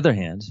 On the other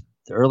hand,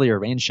 the earlier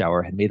rain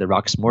shower had made the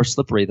rocks more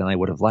slippery than I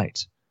would have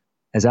liked.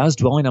 As I was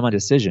dwelling on my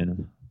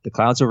decision, the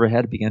clouds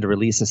overhead began to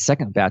release a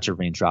second batch of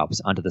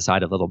raindrops onto the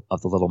side of the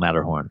Little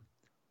Matterhorn.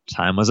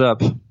 Time was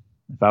up.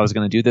 If I was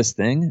going to do this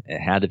thing, it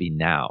had to be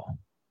now.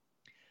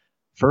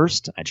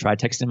 First, I tried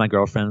texting my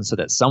girlfriend so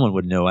that someone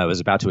would know I was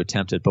about to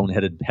attempt a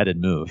boneheaded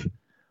move,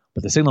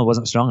 but the signal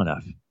wasn't strong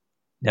enough.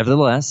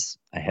 Nevertheless,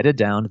 I headed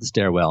down to the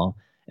stairwell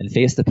and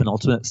faced the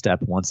penultimate step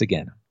once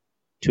again.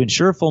 To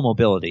ensure full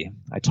mobility,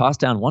 I tossed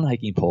down one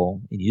hiking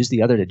pole and used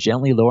the other to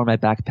gently lower my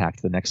backpack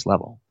to the next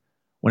level.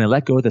 When I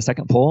let go of the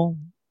second pole,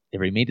 it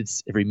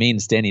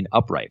remained standing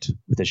upright,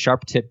 with a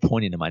sharp tip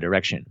pointing in my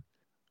direction.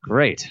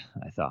 Great,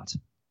 I thought.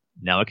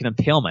 Now I can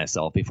impale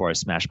myself before I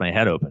smash my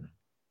head open.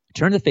 I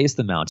turned to face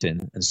the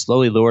mountain and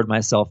slowly lowered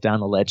myself down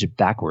the ledge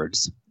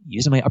backwards,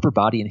 using my upper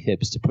body and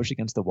hips to push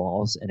against the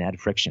walls and add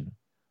friction.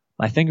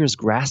 My fingers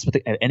grasped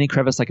at any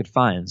crevice I could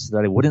find so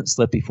that I wouldn't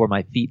slip before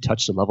my feet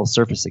touched a level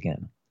surface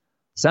again.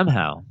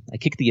 Somehow, I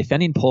kicked the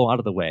offending pole out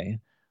of the way,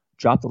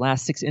 dropped the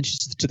last 6 inches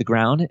to the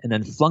ground, and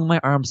then flung my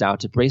arms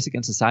out to brace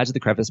against the sides of the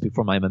crevice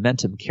before my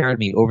momentum carried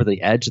me over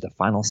the edge of the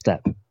final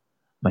step.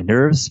 My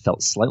nerves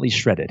felt slightly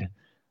shredded,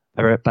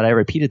 but I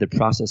repeated the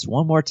process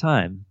one more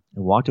time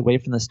and walked away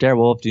from the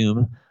stairwell of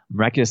doom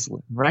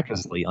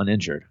miraculously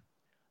uninjured.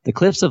 The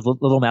cliffs of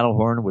Little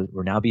Matterhorn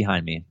were now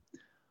behind me,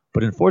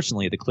 but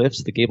unfortunately the cliffs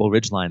of the Gable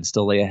Ridgeline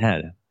still lay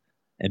ahead,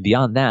 and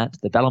beyond that,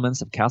 the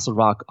battlements of Castle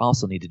Rock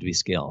also needed to be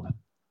scaled.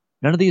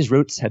 None of these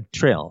routes had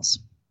trails.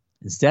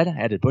 Instead, I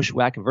had to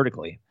bushwhack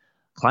vertically,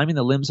 climbing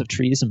the limbs of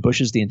trees and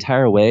bushes the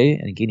entire way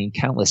and gaining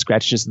countless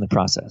scratches in the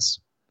process.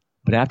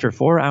 But after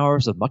 4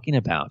 hours of mucking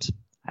about,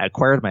 I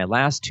acquired my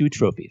last 2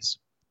 trophies.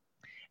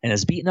 And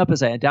as beaten up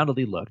as I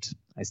undoubtedly looked,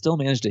 I still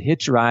managed to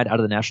hitch a ride out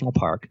of the national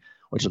park,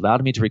 which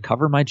allowed me to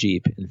recover my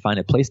Jeep and find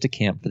a place to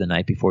camp for the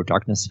night before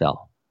darkness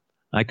fell.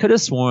 I could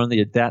have sworn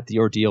that the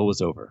ordeal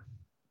was over,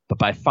 but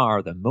by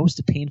far the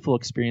most painful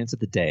experience of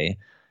the day,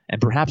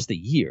 and perhaps the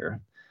year,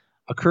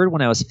 occurred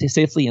when I was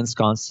safely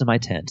ensconced in my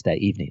tent that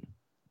evening.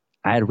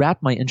 I had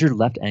wrapped my injured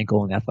left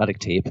ankle in athletic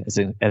tape as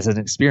an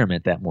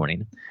experiment that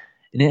morning,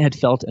 and it had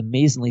felt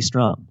amazingly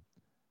strong,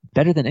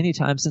 better than any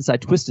time since I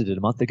twisted it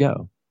a month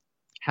ago.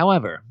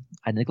 However,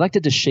 I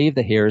neglected to shave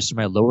the hairs from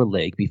my lower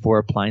leg before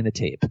applying the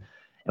tape,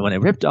 and when I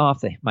ripped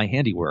off my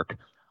handiwork,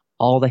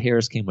 all the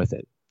hairs came with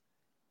it.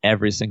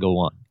 Every single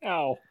one.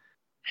 Ow.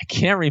 I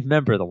can't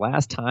remember the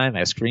last time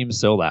I screamed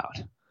so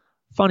loud.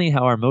 Funny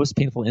how our most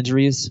painful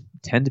injuries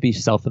tend to be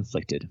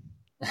self-inflicted.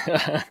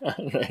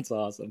 That's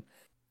awesome.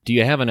 Do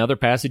you have another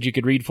passage you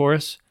could read for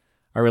us?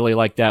 I really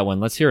like that one.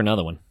 Let's hear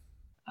another one.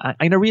 I'm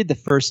going to read the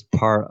first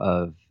part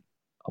of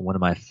one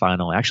of my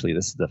actually,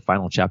 this is the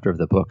final chapter of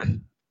the book.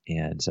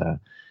 And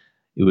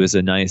it was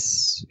when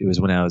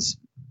I was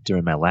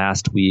during my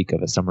last week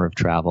of a summer of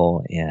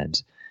travel,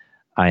 and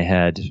I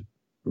had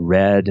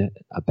read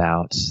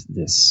about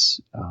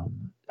this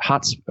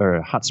hot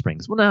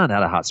springs. Well, no,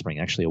 not a hot spring,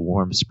 actually a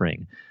warm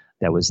spring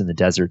that was in the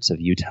deserts of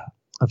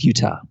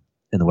Utah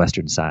in the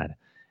western side.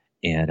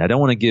 And I don't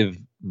want to give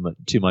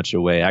too much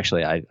away.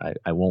 Actually,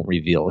 I won't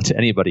reveal to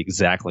anybody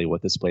exactly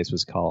what this place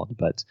was called,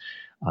 but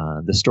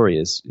the story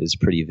is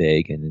pretty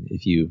vague. And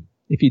if you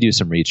do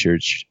some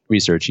research,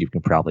 you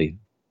can probably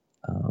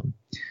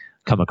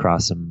come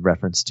across some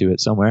reference to it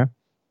somewhere.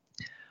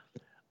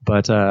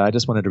 But I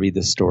just wanted to read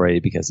this story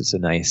because it's a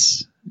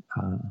nice.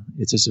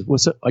 It's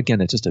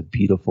just a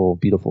beautiful,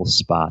 beautiful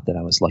spot that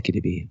I was lucky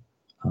to be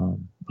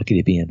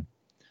in.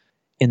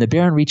 In the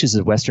barren reaches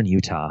of western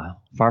Utah,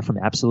 far from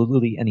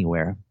absolutely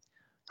anywhere,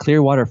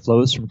 clear water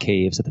flows from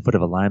caves at the foot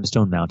of a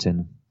limestone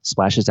mountain,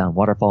 splashes down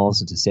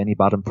waterfalls into sandy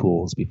bottom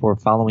pools before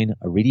following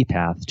a reedy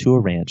path to a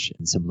ranch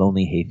in some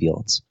lonely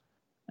hayfields.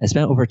 I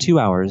spent over 2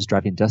 hours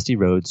driving dusty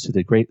roads through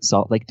the Great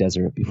Salt Lake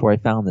Desert before I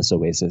found this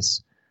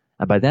oasis,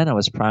 and by then I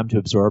was primed to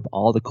absorb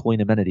all the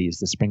cooling amenities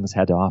the springs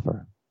had to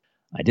offer.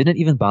 I didn't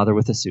even bother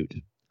with a suit.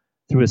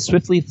 Through a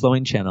swiftly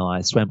flowing channel,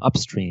 I swam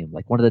upstream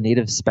like one of the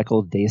native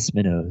speckled dace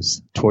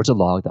minnows towards a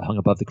log that hung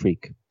above the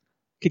creek.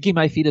 Kicking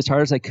my feet as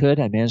hard as I could,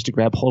 I managed to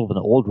grab hold of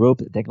an old rope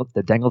that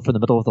dangled from the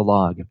middle of the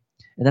log,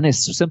 and then I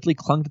simply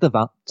clung to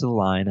the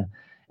line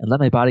and let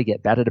my body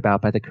get batted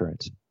about by the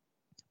current.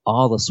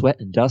 All the sweat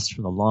and dust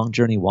from the long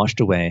journey washed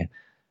away,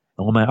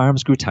 and when my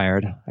arms grew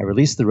tired, I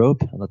released the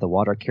rope and let the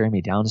water carry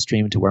me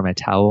downstream to where my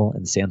towel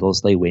and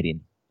sandals lay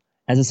waiting.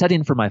 As a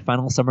setting for my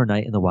final summer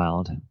night in the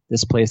wild,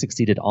 this place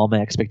exceeded all my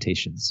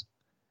expectations.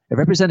 It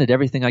represented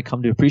everything I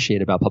come to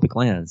appreciate about public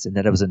lands, in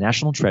that it was a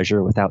national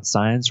treasure without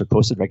signs or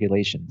posted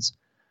regulations,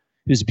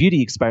 whose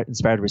beauty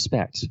inspired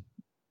respect,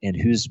 and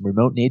whose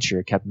remote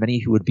nature kept many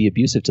who would be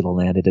abusive to the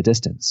land at a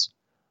distance.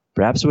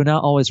 Perhaps it would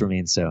not always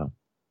remain so.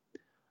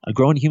 A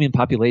growing human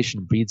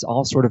population breeds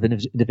all sorts of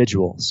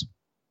individuals.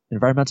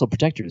 Environmental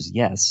protectors,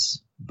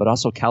 yes, but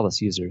also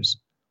callous users.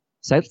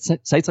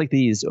 Sites like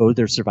these owed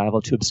their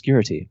survival to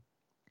obscurity,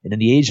 and in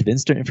the age of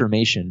instant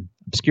information,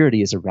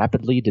 obscurity is a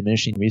rapidly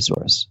diminishing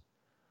resource.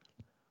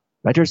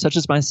 Writers such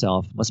as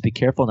myself must be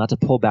careful not to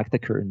pull back the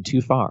curtain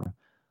too far,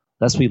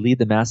 lest we lead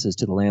the masses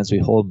to the lands we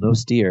hold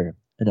most dear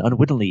and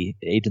unwittingly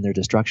aid in their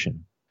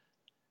destruction.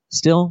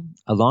 Still,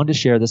 I long to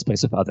share this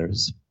place with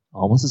others,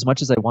 almost as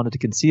much as I wanted to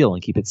conceal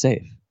and keep it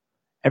safe.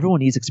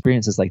 Everyone needs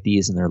experiences like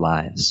these in their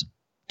lives,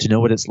 to know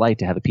what it's like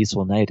to have a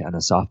peaceful night on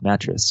a soft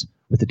mattress,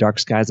 with the dark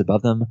skies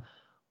above them,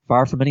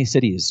 far from any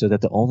cities, so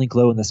that the only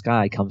glow in the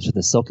sky comes from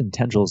the silken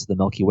tendrils of the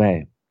Milky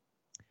Way.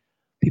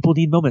 People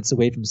need moments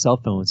away from cell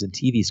phones and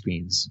TV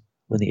screens,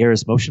 when the air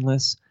is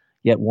motionless,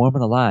 yet warm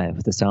and alive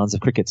with the sounds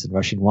of crickets and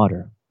rushing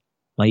water.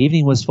 My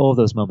evening was full of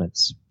those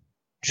moments.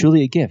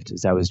 Truly a gift,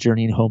 as I was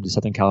journeying home to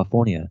Southern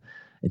California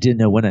and didn't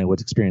know when I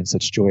would experience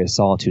such joyous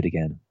solitude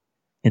again.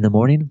 In the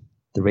morning,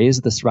 the rays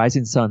of the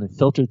rising sun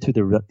filtered through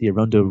the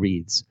Arundo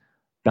reeds,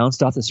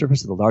 bounced off the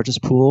surface of the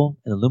largest pool,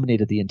 and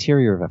illuminated the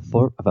interior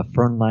of a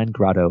fern-lined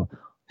grotto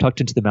tucked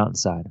into the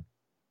mountainside.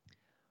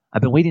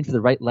 I've been waiting for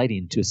the right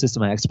lighting to assist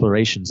in my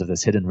explorations of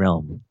this hidden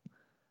realm.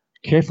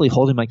 Carefully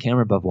holding my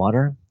camera above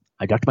water,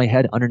 I ducked my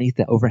head underneath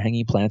the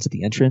overhanging plants at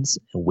the entrance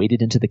and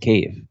waded into the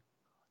cave.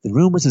 The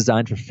room was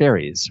designed for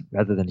fairies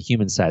rather than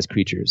human-sized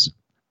creatures.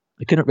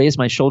 I couldn't raise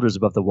my shoulders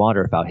above the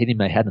water without hitting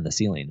my head on the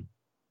ceiling.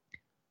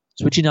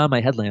 Switching on my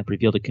headlamp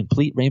revealed a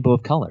complete rainbow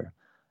of color,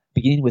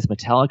 beginning with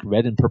metallic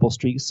red and purple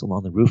streaks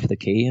along the roof of the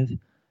cave,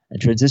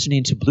 and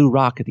transitioning to blue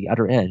rock at the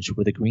outer edge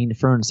where the green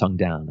ferns hung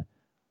down,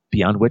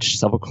 beyond which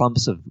several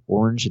clumps of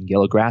orange and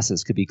yellow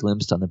grasses could be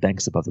glimpsed on the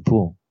banks above the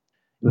pool.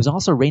 It was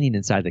also raining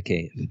inside the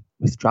cave,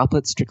 with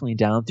droplets trickling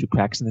down through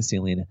cracks in the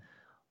ceiling,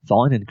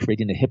 falling and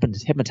creating a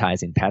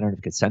hypnotizing pattern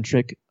of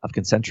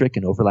concentric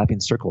and overlapping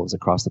circles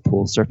across the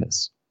pool's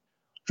surface.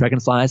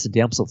 Dragonflies and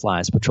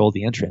damselflies patrolled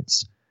the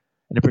entrance,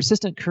 and a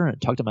persistent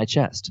current tugged at my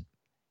chest,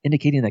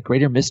 indicating that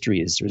greater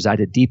mysteries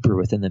resided deeper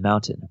within the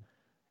mountain,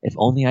 if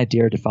only I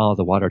dared to follow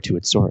the water to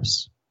its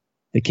source.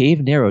 The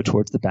cave narrowed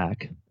towards the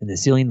back, and the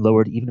ceiling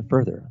lowered even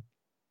further,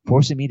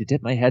 forcing me to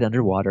dip my head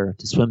underwater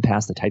to swim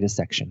past the tightest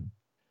section.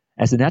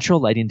 As the natural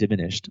lighting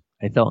diminished,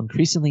 I felt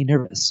increasingly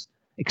nervous,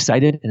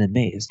 excited, and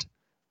amazed.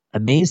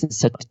 Amazed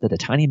that a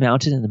tiny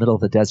mountain in the middle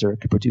of the desert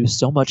could produce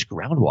so much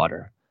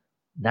groundwater,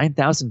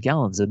 9,000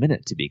 gallons a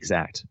minute to be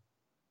exact.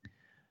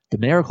 The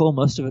miracle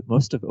must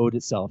have owed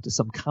itself to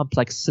some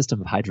complex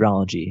system of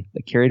hydrology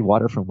that carried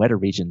water from wetter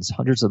regions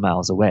hundreds of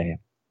miles away.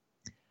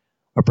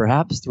 Or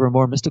perhaps there were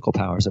more mystical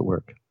powers at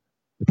work.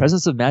 The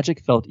presence of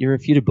magic felt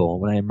irrefutable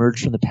when I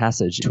emerged from the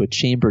passage to a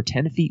chamber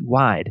 10 feet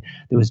wide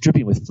that was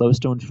dripping with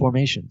flowstone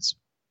formations.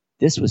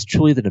 This was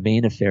truly the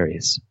domain of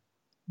fairies.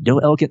 No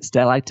elegant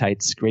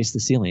stalactites graced the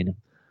ceiling,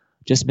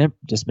 just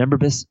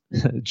membranous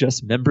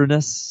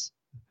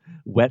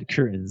wet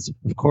curtains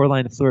with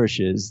coralline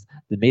flourishes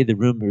that made the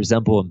room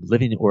resemble a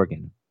living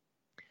organ.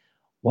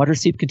 Water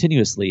seeped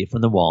continuously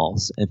from the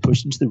walls and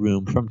pushed into the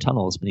room from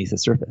tunnels beneath the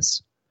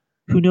surface.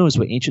 Who knows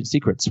what ancient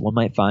secrets one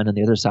might find on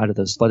the other side of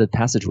those flooded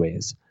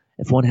passageways,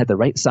 if one had the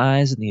right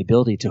size and the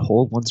ability to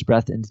hold one's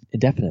breath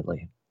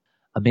indefinitely.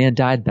 A man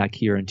died back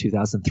here in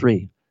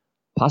 2003,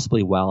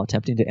 possibly while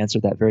attempting to answer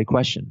that very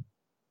question.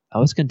 I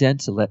was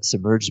content to let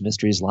submerged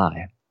mysteries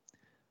lie.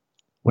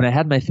 When I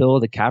had my fill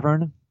of the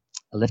cavern,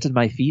 I lifted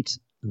my feet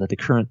and let the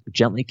current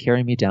gently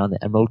carry me down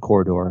the emerald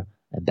corridor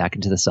and back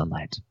into the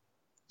sunlight.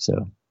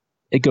 So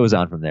it goes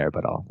on from there,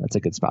 but that's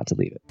a good spot to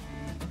leave it.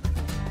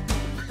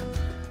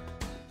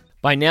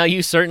 By now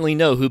you certainly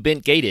know who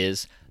Bent Gate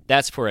is.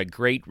 That's for a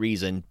great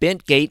reason.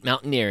 Bent Gate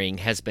Mountaineering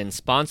has been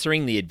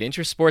sponsoring the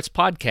Adventure Sports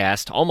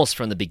Podcast almost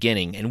from the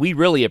beginning, and we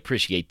really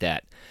appreciate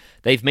that.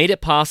 They've made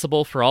it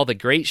possible for all the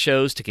great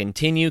shows to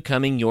continue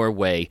coming your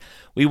way.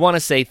 We want to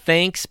say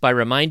thanks by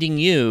reminding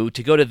you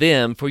to go to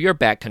them for your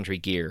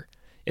backcountry gear.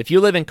 If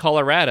you live in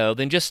Colorado,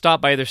 then just stop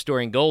by their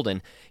store in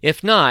Golden.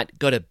 If not,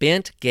 go to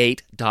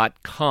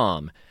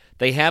bentgate.com.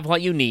 They have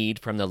what you need,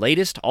 from the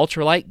latest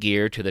ultralight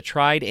gear to the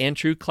tried and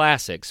true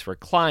classics for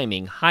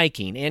climbing,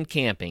 hiking, and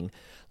camping,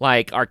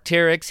 like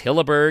Arc'teryx,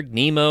 Hilleberg,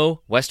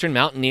 Nemo, Western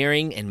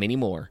Mountaineering, and many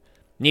more.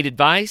 Need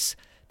advice?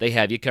 They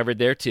have you covered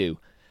there too.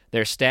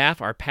 Their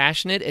staff are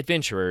passionate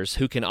adventurers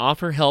who can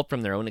offer help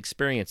from their own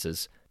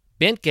experiences.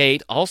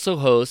 Bentgate also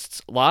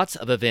hosts lots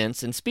of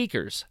events and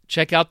speakers.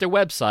 Check out their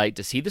website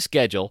to see the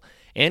schedule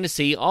and to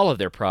see all of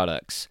their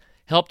products.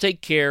 Help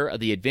take care of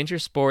the Adventure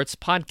Sports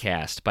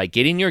Podcast by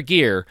getting your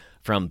gear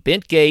from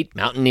Bentgate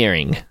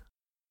Mountaineering.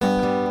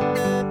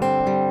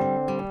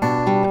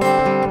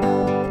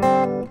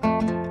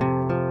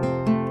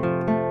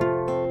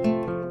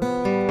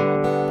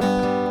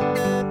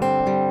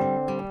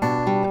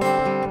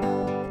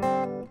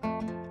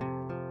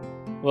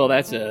 Well,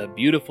 that's a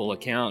beautiful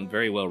account,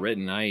 very well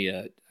written.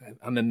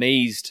 I'm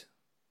amazed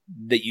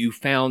that you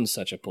found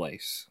such a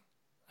place.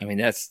 I mean,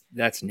 that's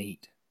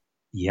neat.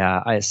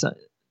 Yeah, I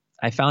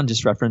found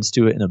just reference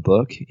to it in a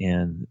book,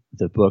 and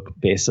the book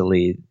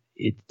basically,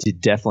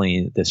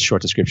 this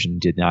short description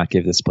did not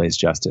give this place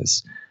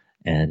justice,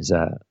 and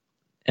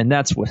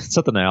that's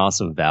something I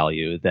also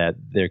value, that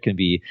there can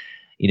be,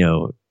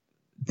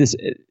 this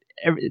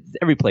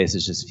every place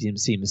is just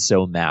seems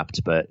so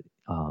mapped, but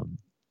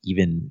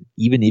even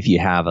if you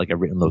have like a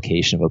written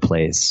location of a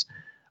place,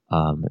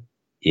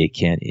 it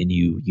can, and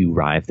you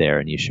arrive there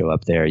and you show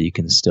up there, you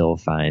can still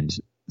find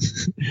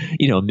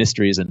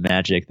mysteries and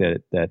magic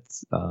that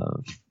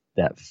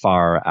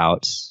far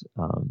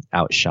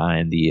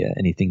outshine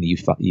anything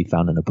that you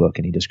found in a book,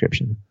 any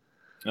description.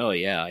 Oh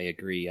yeah, I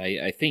agree.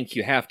 I think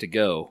you have to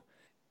go,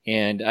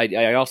 and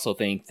I also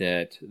think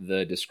that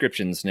the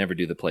descriptions never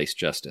do the place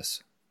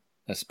justice,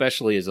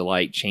 especially as the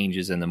light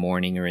changes in the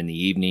morning or in the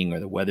evening, or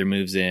the weather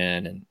moves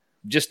in, and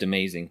just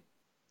amazing.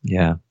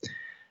 Yeah.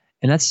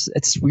 And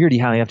it's weird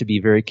how you have to be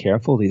very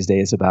careful these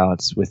days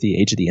about, with the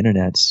age of the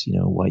internet,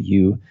 what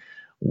you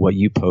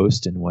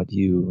post and what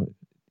you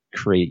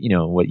create,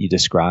 what you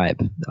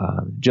describe.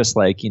 Just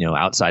like,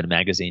 Outside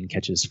Magazine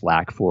catches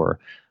flack for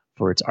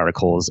its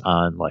articles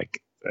on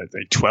like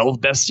the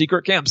 12 best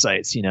secret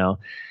campsites,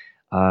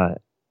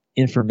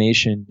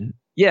 information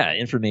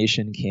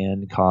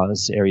can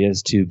cause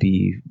areas to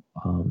be,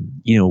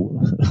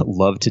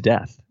 loved to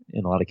death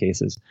in a lot of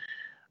cases.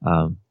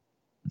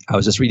 I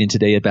was just reading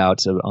today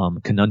about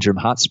Conundrum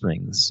Hot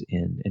Springs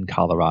in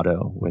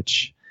Colorado,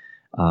 which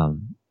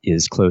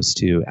is close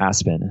to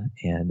Aspen,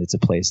 and it's a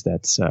place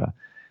that's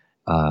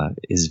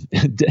is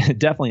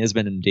definitely has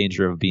been in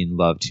danger of being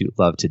loved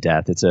to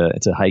death. It's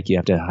a hike you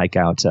have to hike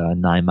out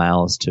 9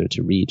 miles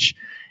to reach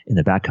in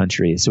the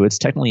backcountry. So it's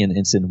technically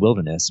it's in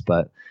wilderness,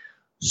 but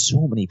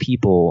so many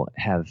people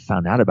have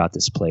found out about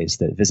this place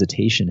that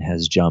visitation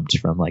has jumped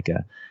from like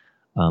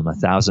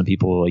 1,000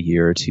 people a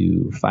year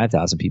to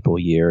 5,000 people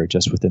a year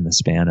just within the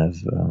span of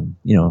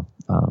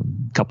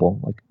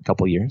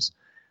couple years.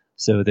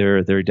 So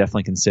they're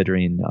definitely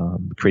considering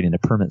creating a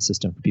permit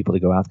system for people to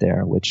go out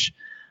there, which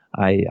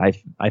I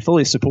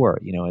fully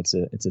support.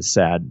 It's a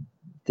sad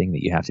thing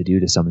that you have to do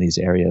to some of these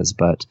areas,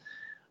 but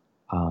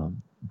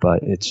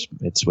but it's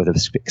with an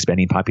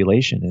expanding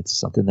population. It's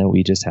something that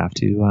we just have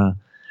to,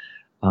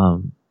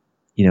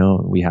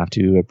 we have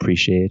to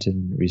appreciate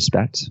and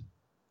respect.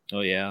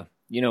 Oh, yeah.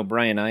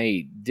 Brian,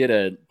 I did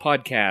a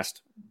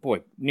podcast,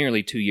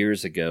 nearly 2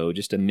 years ago,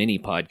 just a mini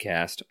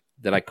podcast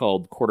that I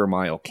called Quarter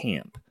Mile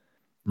Camp.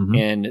 Mm-hmm.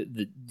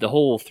 And the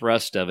whole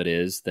thrust of it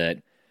is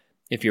that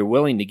if you're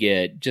willing to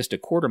get just a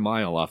quarter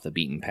mile off the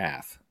beaten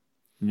path,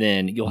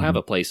 then you'll have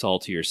a place all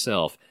to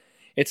yourself.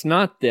 It's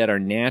not that our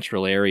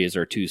natural areas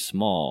are too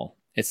small.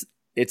 It's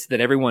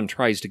that everyone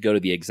tries to go to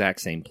the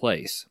exact same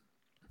place.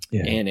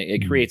 Yeah. And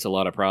it creates a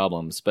lot of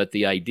problems. But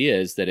the idea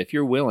is that if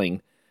you're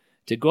willing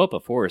to go up a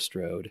forest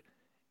road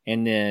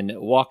and then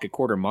walk a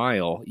quarter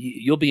mile,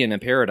 you'll be in a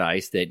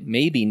paradise that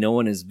maybe no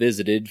one has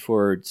visited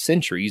for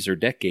centuries or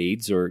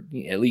decades, or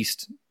at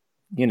least,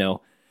 a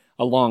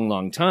long,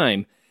 long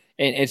time.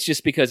 And it's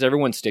just because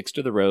everyone sticks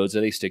to the roads,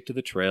 or they stick to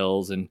the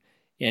trails, and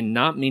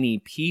not many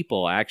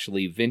people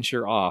actually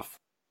venture off.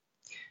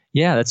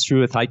 Yeah, that's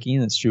true with hiking.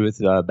 That's true with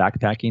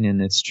backpacking,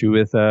 and it's true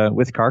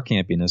with car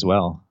camping as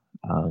well.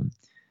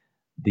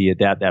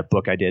 That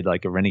book I did,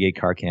 like a Renegade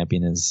Car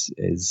Camping,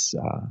 is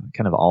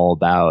kind of all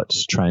about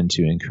trying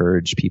to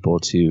encourage people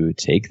to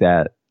take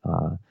that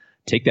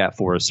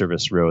Forest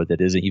Service road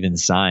that isn't even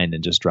signed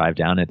and just drive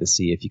down it to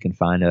see if you can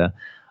find a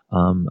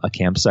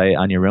campsite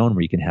on your own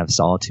where you can have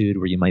solitude,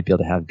 where you might be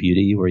able to have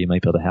beauty, where you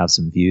might be able to have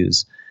some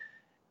views.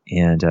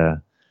 And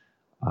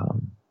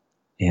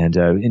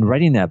in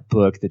writing that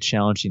book, the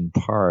challenging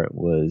part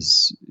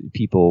was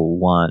people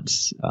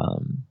want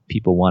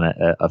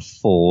a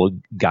full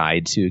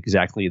guide to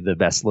exactly the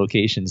best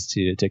locations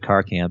to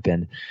car camp,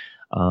 and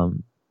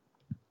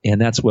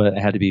that's what I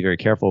had to be very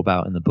careful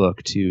about in the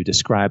book, to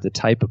describe the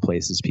type of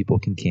places people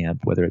can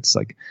camp, whether it's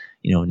like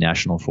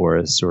national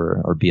forests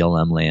or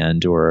BLM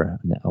land or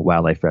a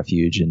wildlife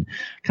refuge, and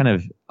kind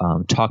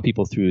of talk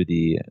people through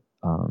the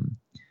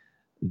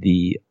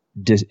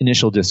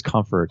initial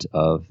discomfort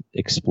of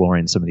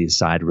exploring some of these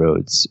side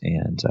roads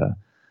and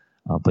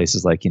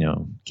places like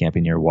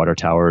camping near water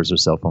towers or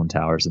cell phone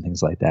towers and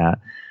things like that,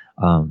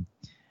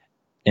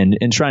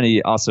 and trying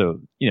to also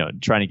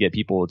trying to get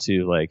people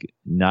to like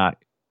not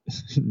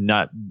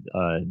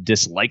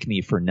dislike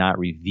me for not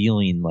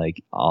revealing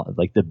like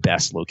the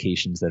best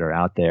locations that are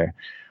out there.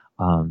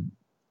 I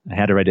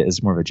had to write it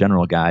as more of a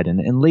general guide,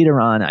 and later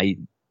on,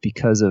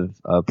 because of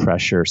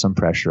some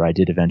pressure, I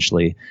did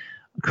eventually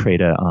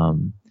create a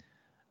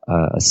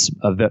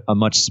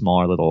much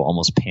smaller, little,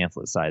 almost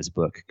pamphlet-sized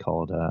book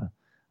called I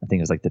think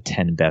it was like the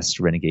 10 best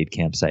renegade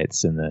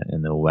campsites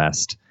in the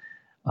West.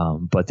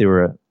 But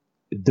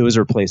those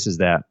are places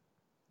that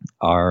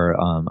are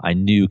I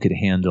knew could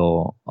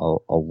handle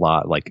a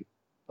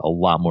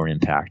lot more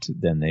impact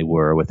than they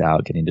were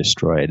without getting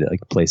destroyed.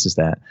 Like places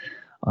that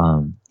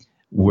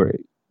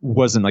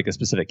wasn't like a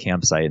specific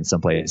campsite in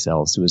someplace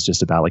else. It was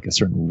just about like a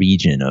certain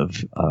region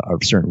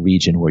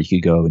where you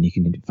could go and you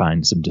can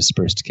find some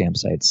dispersed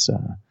campsites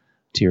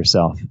to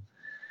yourself.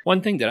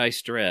 One thing that I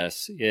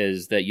stress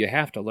is that you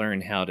have to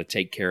learn how to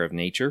take care of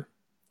nature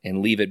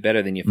and leave it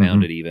better than you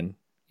found it, even,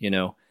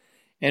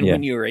 And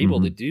when you're able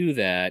to do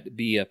that,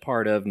 be a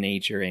part of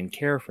nature and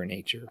care for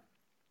nature,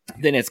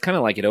 then it's kind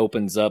of like it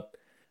opens up,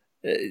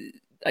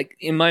 like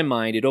in my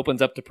mind, it opens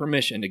up the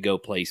permission to go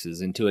places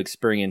and to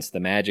experience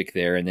the magic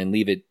there and then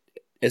leave it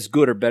as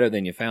good or better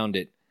than you found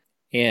it.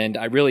 And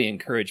I really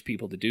encourage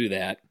people to do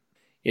that.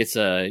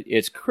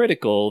 It's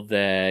critical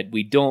that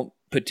we don't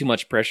put too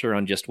much pressure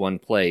on just one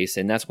place,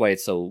 and that's why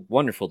it's so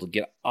wonderful to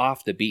get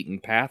off the beaten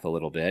path a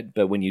little bit.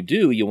 But when you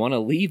do, you want to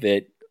leave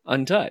it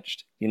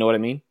untouched. You know what I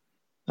mean?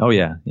 Oh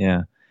yeah.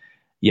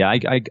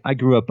 I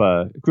grew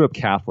up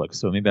Catholic,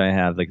 so maybe I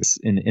have like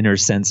an inner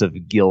sense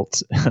of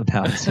guilt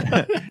about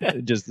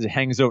just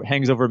hangs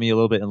over me a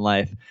little bit in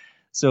life.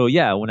 So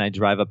yeah, when I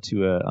drive up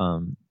to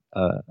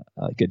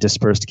a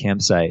dispersed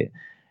campsite,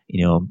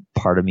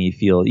 part of me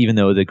feel, even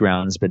though the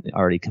ground's been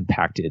already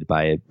compacted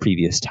by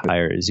previous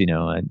tires, in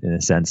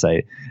a sense,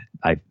 I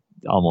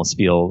almost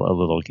feel a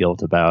little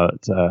guilt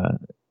about.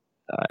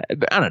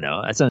 I don't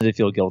know. I sometimes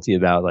feel guilty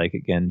about, like,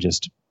 again,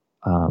 just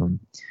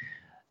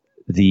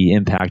the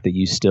impact that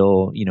you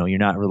still, you're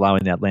not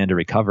allowing that land to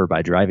recover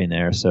by driving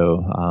there.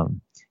 So,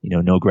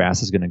 no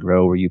grass is going to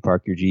grow where you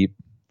park your Jeep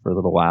for a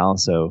little while.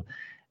 So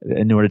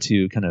in order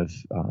to kind of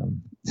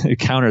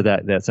counter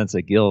that sense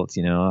of guilt,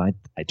 I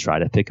try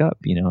to pick up,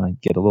 I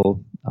get a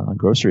little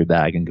grocery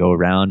bag and go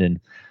around and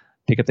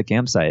pick up the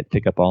campsite,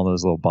 pick up all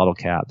those little bottle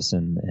caps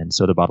and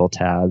soda bottle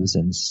tabs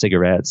and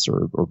cigarettes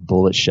or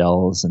bullet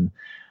shells. And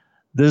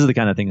those are the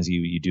kind of things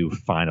you do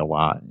find a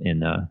lot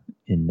in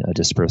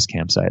dispersed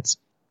campsites.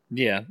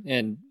 Yeah,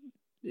 and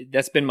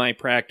that's been my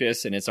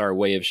practice, and it's our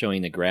way of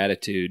showing the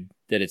gratitude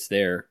that it's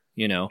there.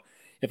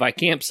 If I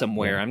camp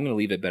somewhere, I'm going to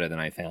leave it better than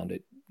I found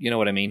it. You know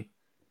what I mean?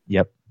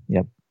 Yep.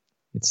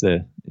 It's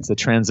a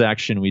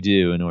transaction we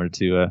do in order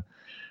to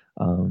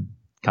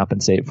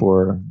compensate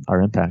for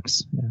our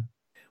impacts. Yeah.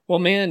 Well,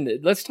 man,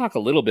 let's talk a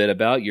little bit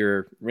about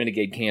your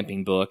Renegade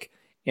Camping book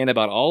and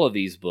about all of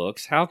these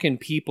books. How can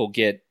people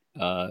get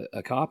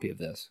a copy of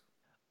this?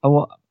 Oh,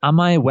 well, on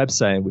my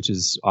website, which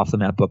is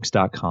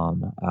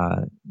offthemapbooks.com,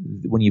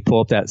 when you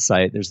pull up that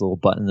site, there's a little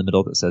button in the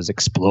middle that says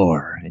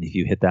Explore. And if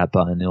you hit that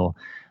button, it'll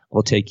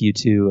take you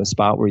to a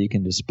spot where you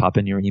can just pop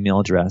in your email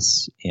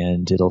address,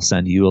 and it'll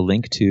send you a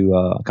link to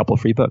a couple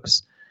of free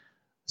books.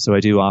 So I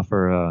do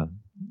offer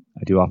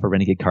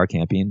Renegade Car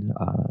Camping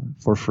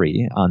for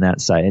free on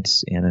that site,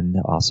 and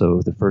then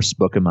also the first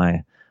book in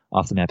my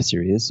Off the Map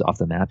series, Off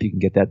the Map. You can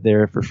get that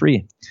there for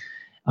free.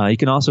 You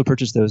can also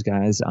purchase those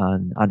guys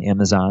on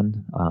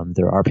Amazon.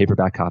 There are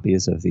paperback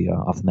copies of the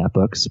Off the Map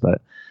books,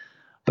 but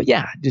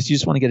yeah, you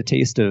just want to get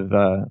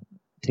a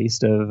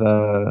taste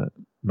of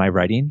my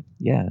writing.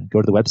 Yeah,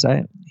 go to the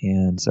website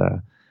and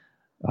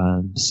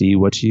see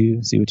what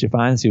you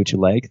find, see what you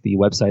like. The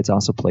website's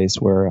also a place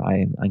where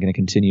I'm going to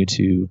continue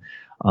to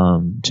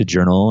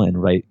journal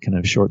and write kind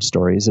of short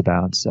stories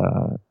about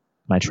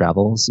my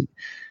travels.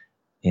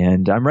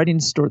 And I'm writing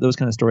those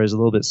kind of stories a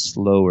little bit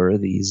slower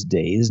these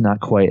days, not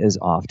quite as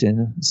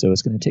often. So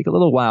it's going to take a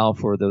little while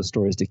for those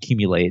stories to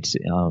accumulate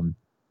and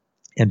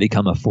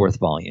become a fourth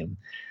volume.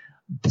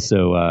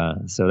 So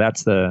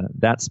that's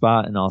that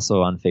spot, and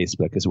also on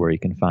Facebook is where you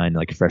can find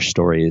like fresh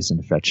stories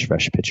and fresh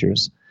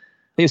pictures.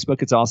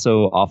 Facebook, it's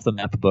also Off the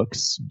Map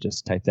Books.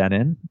 Just type that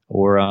in,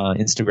 or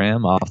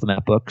Instagram, Off the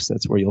Map Books.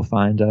 That's where you'll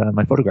find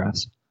my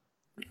photographs.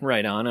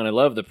 Right on, and I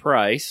love the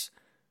price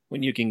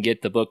when you can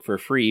get the book for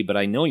free, but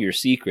I know your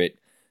secret.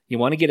 You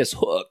want to get us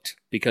hooked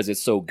because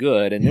it's so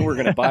good, and then we're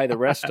going to buy the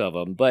rest of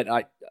them. But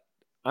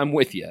I'm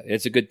with you.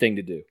 It's a good thing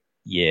to do.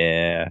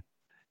 Yeah.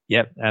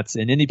 Yep. That's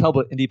in indie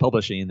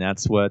publishing.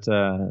 That's what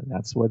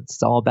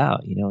it's all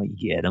about. You know,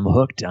 you get them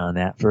hooked on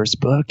that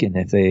first book, and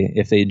if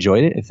they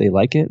enjoyed it, if they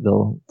like it,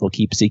 they'll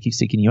keep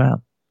seeking you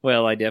out.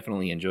 Well, I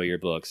definitely enjoy your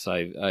books.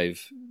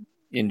 I've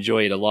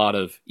enjoyed a lot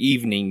of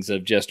evenings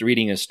of just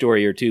reading a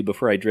story or two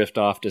before I drift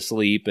off to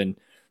sleep, and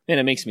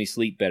it makes me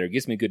sleep better. It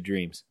gives me good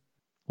dreams.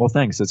 Well,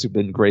 thanks. It's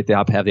been great to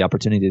have the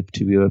opportunity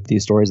to put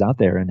these stories out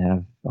there and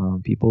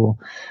have people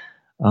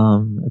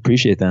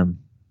appreciate them.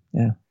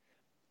 Yeah.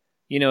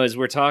 You know, as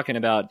we're talking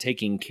about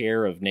taking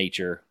care of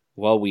nature,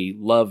 while we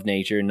love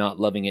nature, not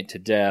loving it to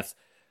death,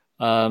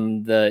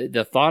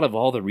 the thought of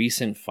all the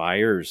recent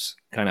fires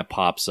kind of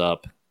pops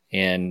up.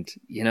 And,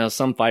 you know,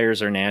 some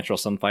fires are natural,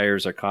 some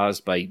fires are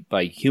caused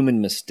by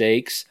human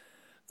mistakes.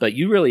 But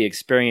you really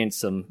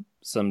experienced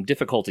some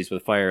difficulties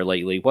with fire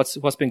lately. What's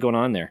been going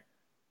on there?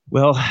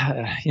 Well,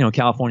 you know,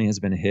 California has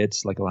been hit,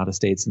 like a lot of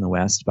states in the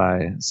West,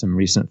 by some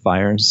recent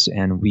fires.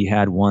 And we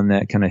had one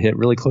that kind of hit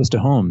really close to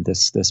home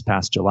this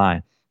past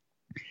July.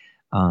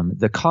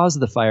 The cause of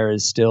the fire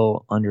is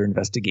still under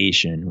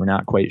investigation. We're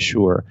not quite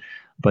sure.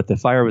 But the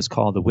fire was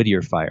called the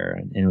Whittier Fire,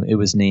 and it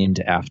was named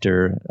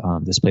after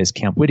this place,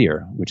 Camp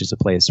Whittier, which is a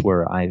place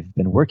where I've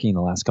been working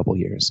the last couple of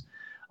years.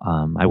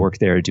 I work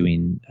there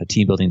doing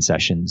team building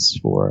sessions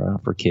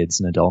for kids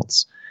and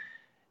adults.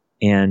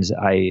 And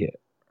I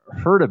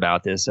heard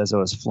about this as I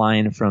was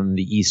flying from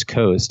the East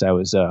Coast. I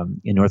was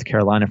in North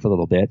Carolina for a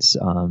little bit.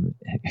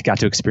 I got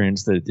to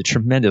experience the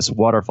tremendous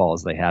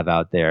waterfalls they have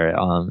out there.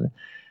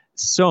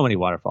 So many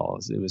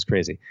waterfalls. It was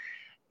crazy.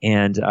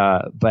 And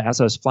but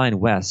as I was flying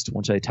west,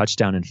 once I touched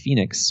down in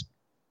Phoenix,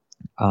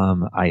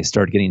 I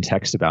started getting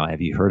texts about,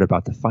 have you heard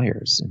about the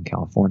fires in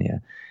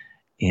California?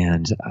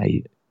 And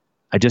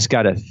I just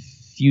got a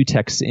few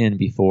texts in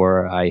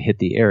before I hit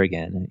the air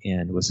again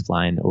and was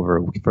flying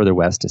over further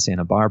west to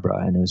Santa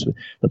Barbara. And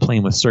the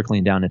plane was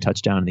circling down to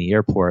touch down in the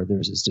airport. There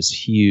was this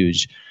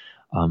huge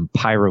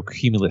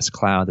pyrocumulus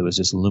cloud that was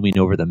just looming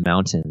over the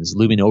mountains,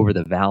 looming over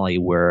the valley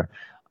where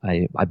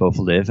I both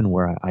live and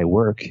where I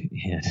work.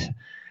 And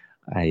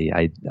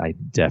I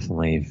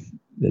definitely,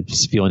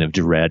 this feeling of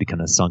dread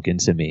kind of sunk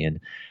into me. And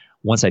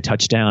once I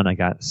touched down, I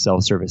got cell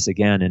service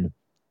again, and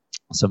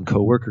some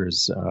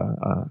coworkers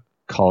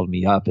called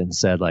me up and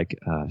said, like,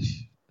 I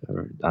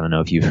don't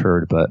know if you've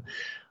heard, but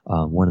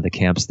one of the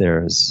camps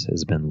there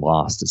has been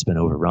lost. It's been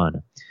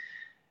overrun.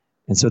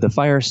 And so the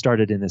fire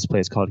started in this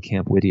place called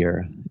Camp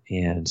Whittier,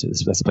 and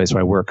that's the place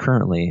where I work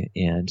currently.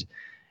 And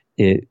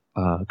it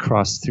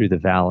crossed through the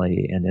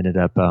valley and ended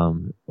up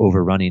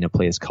overrunning a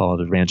place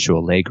called Rancho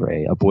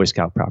Alegre, a Boy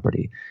Scout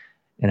property.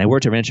 And I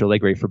worked at Rancho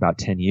Alegre for about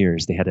 10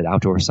 years. They had an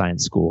outdoor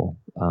science school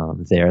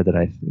there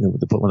that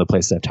one of the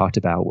places I've talked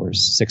about where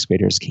sixth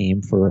graders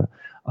came for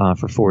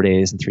 4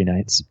 days and 3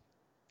 nights.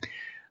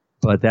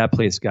 But that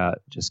place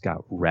just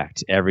got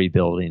wrecked. Every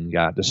building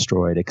got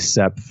destroyed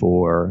except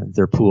for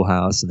their pool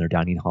house and their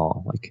dining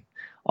hall. Like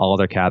all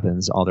their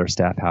cabins, all their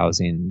staff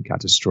housing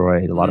got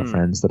destroyed. A lot of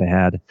friends that I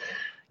had,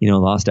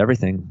 lost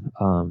everything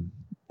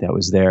that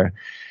was there.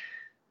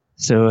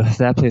 So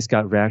that place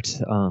got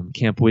wrecked.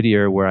 Camp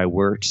Whittier, where I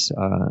worked,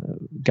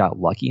 got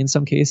lucky in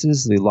some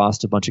cases. They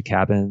lost a bunch of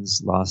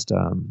cabins, lost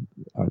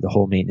the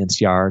whole maintenance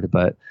yard,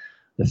 but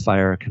the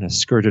fire kind of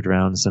skirted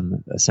around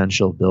some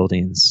essential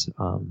buildings.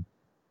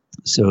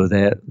 So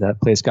that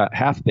place got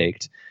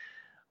half-baked.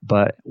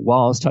 But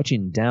while I was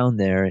touching down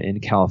there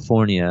in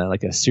California,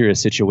 like a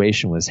serious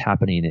situation was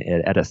happening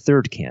at a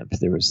third camp.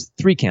 There was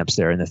 3 camps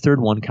there, and the third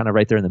one kind of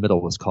right there in the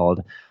middle was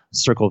called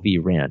Circle V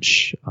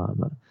Ranch.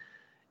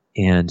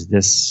 And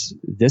this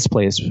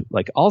place,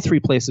 like all three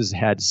places,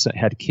 had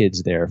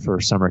kids there for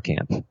summer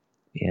camp,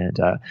 and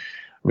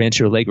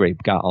Rancho Alegre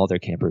got all their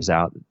campers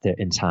out there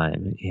in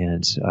time,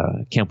 and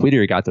Camp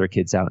Whittier got their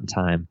kids out in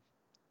time.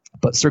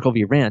 But Circle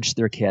V Ranch,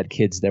 their had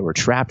kids that were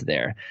trapped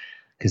there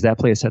because that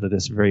place had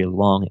this very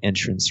long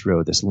entrance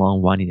road, this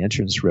long winding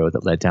entrance road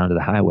that led down to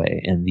the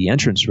highway, and the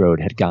entrance road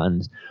had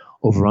gotten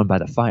overrun by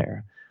the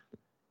fire.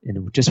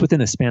 And just within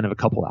the span of a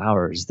couple of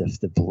hours,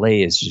 the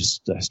blaze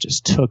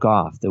just took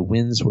off. The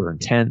winds were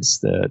intense.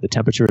 The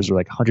temperatures were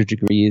like 100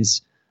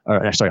 degrees,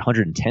 or sorry,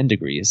 110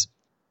 degrees.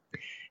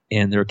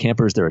 And there were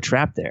campers that were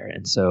trapped there.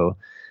 And so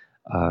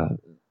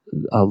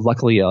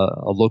luckily a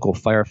local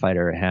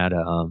firefighter had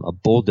a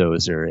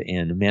bulldozer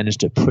and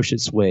managed to push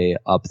its way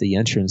up the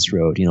entrance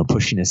road,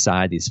 pushing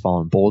aside these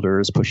fallen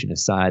boulders, pushing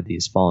aside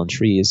these fallen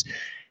trees.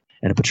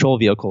 And a patrol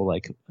vehicle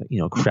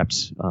crept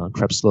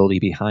slowly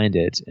behind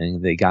it,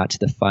 and they got to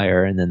the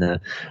fire, and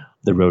then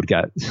the road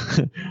got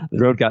the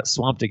road got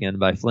swamped again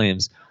by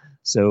flames.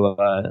 So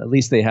at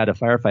least they had a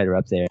firefighter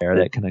up there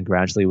that kind of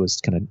gradually was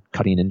kind of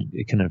cutting and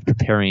kind of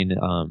preparing,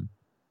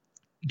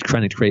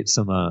 trying to create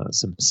some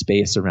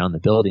space around the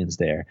buildings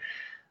there.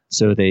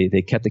 So they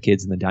kept the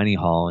kids in the dining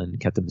hall and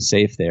kept them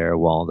safe there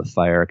while the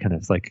fire kind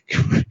of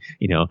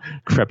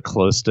crept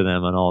close to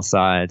them on all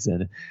sides.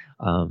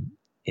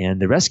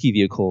 And the rescue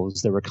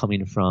vehicles that were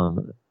coming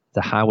from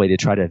the highway to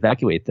try to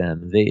evacuate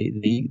them,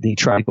 they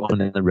tried going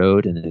in the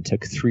road, and it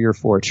took 3 or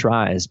 4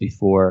 tries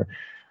before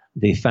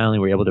they finally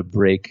were able to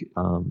break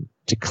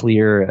to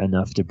clear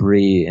enough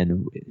debris,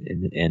 and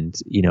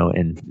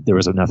there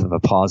was enough of a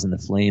pause in the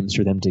flames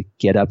for them to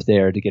get up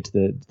there to get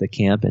to the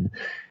camp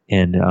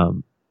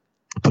and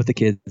put the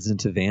kids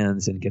into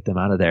vans and get them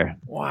out of there.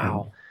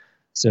 Wow.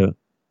 So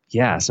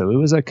it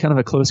was a kind of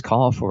a close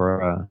call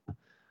for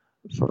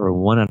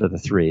 1 out of the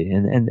 3,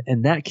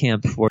 and that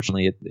camp,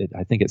 fortunately,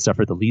 I think it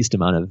suffered the least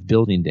amount of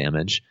building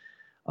damage,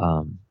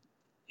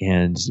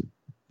 and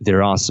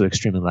they're also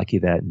extremely lucky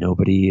that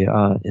nobody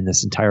in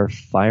this entire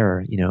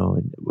fire,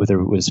 whether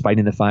it was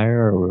fighting the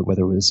fire or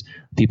whether it was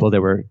people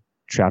that were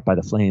trapped by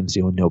the flames,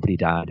 nobody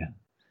died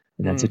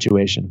in that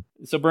situation.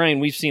 So, Brian,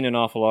 we've seen an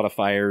awful lot of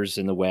fires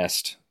in the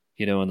West,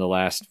 in the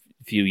last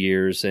few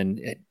years,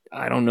 and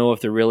I don't know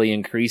if they're really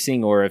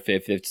increasing or if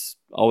it's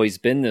always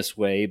been this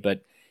way,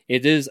 but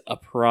it is a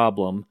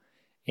problem,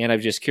 and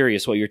I'm just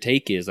curious what your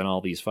take is on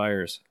all these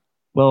fires.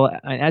 Well,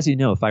 as you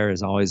know, fire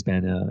has always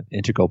been an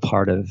integral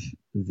part of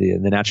the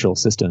natural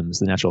systems,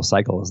 the natural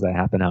cycles that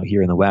happen out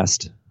here in the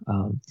West.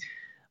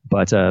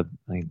 But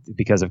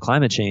because of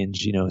climate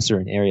change,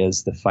 certain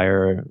areas, the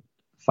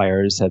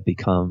fires have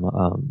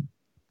become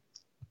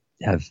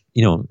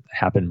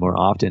happened more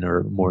often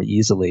or more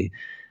easily.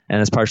 And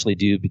it's partially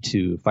due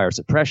to fire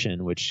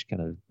suppression, which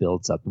kind of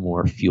builds up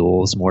more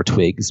fuels, more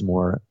twigs,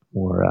 more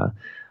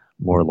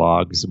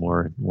logs,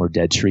 more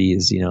dead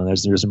trees.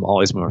 There's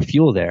always more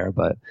fuel there,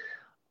 but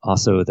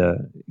also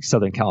the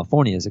Southern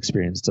California has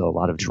experienced a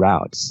lot of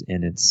droughts,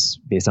 and it's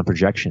based on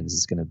projections,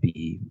 it's going to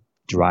be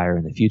drier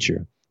in the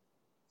future.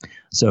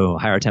 So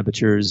higher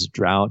temperatures,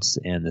 droughts,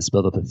 and this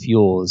buildup of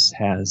fuels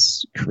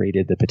has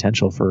created the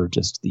potential for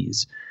just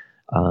these,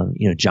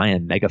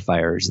 giant mega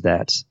fires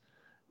that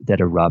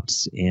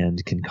erupt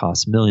and can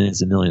cost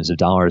millions and millions of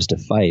dollars to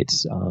fight.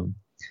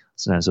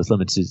 Sometimes with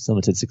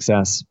limited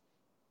success.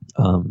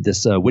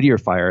 This Whittier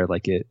fire,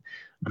 it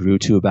grew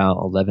to about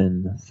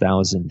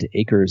 11,000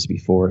 acres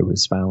before it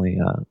was finally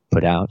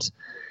put out.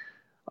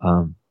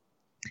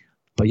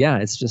 But yeah,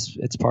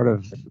 it's part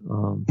of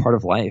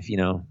life,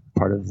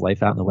 part of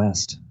life out in the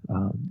West.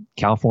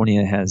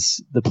 California has,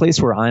 the place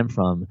where I'm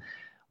from,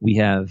 we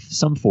have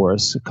some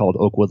forests called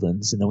oak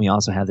woodlands, and then we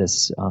also have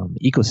this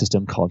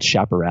ecosystem called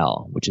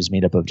chaparral, which is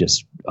made up of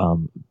just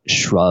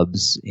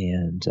shrubs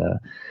and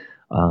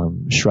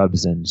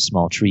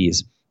small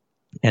trees.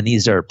 And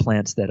these are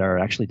plants that are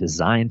actually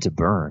designed to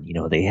burn.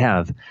 They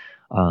have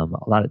a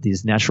lot of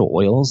these natural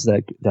oils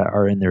that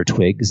are in their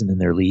twigs and in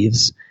their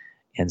leaves.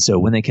 And so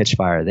when they catch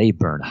fire, they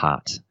burn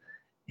hot,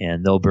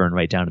 and they'll burn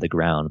right down to the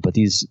ground. But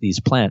these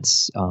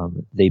plants,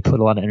 they put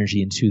a lot of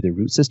energy into the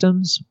root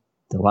systems.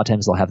 A lot of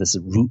times they'll have this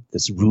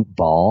root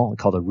ball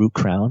called a root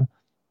crown,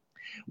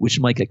 which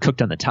might get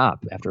cooked on the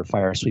top after a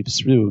fire sweeps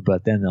through,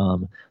 but then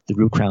the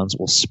root crowns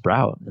will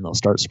sprout, and they'll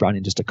start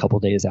sprouting just a couple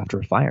days after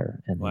a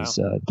fire, and wow. These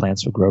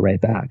plants will grow right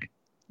back.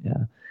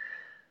 Yeah.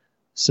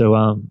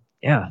 So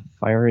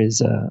fire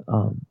is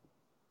in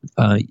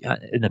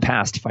the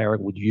past, fire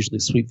would usually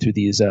sweep through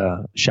these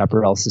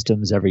chaparral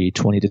systems every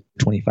 20 to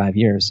 25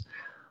 years.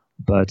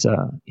 But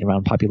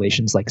around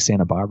populations like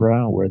Santa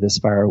Barbara, where this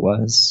fire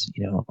was,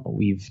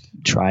 we've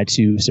tried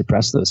to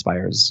suppress those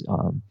fires,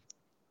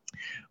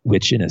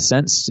 which in a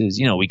sense is,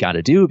 we got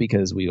to do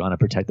because we want to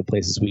protect the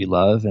places we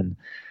love.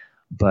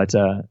 But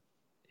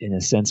in a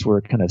sense,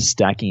 we're kind of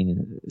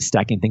stacking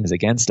things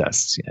against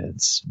us.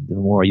 It's the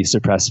more you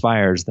suppress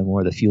fires, the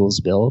more the fuels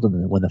build. And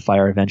then when the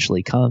fire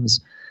eventually comes,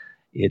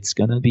 it's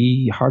going to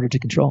be harder to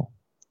control.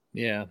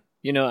 Yeah.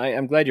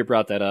 I'm glad you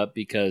brought that up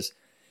because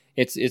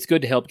it's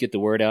good to help get the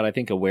word out. I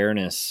think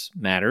awareness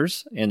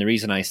matters. And the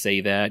reason I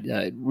say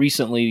that,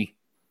 recently,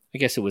 I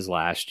guess it was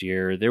last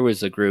year, there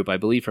was a group, I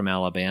believe from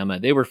Alabama.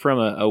 They were from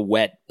a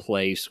wet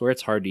place where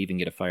it's hard to even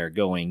get a fire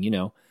going.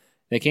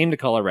 They came to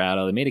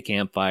Colorado, they made a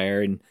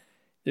campfire, and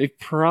they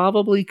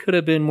probably could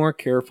have been more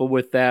careful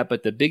with that.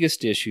 But the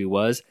biggest issue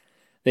was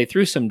they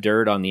threw some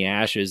dirt on the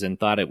ashes and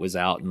thought it was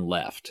out and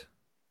left.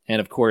 And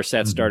of course,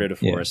 that started a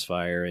forest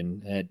fire,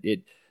 and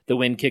the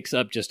wind kicks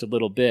up just a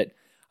little bit.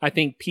 I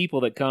think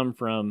people that come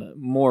from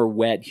more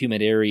wet,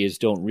 humid areas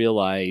don't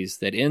realize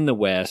that in the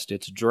West,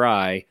 it's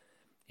dry,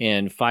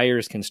 and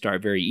fires can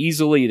start very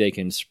easily. They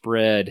can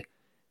spread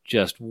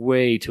just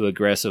way too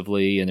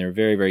aggressively, and they're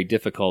very, very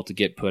difficult to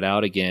get put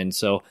out again.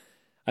 So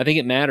I think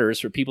it matters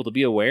for people to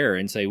be aware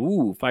and say,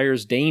 ooh,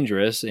 fire's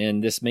dangerous,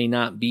 and this may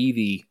not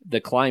be the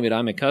climate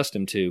I'm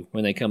accustomed to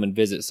when they come and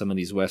visit some of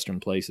these Western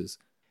places.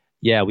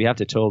 Yeah, we have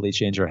to totally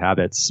change our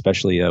habits,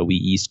 especially we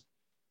East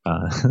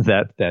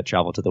that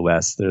travel to the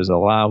West. There's a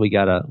lot we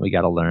gotta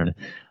learn,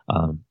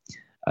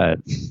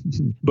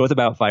 both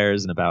about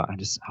fires and about I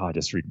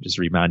just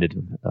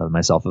reminded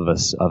myself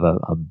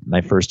of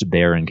my first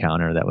bear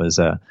encounter. That was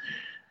at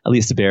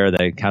least a bear that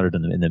I encountered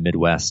in the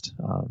Midwest.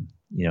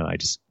 I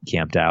just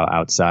camped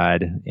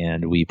outside,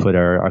 and we put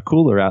our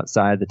cooler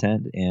outside the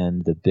tent,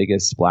 and the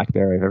biggest black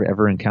bear I've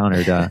ever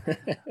encountered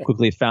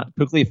quickly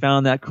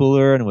found that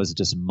cooler and was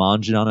just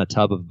munching on a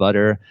tub of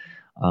butter.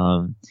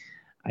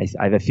 I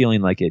have a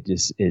feeling like it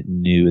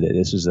knew that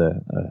this was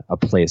a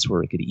place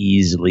where it could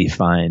easily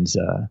find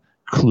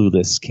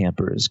clueless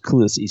campers,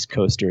 clueless East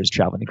Coasters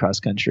traveling across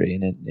country,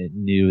 and it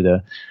knew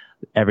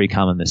every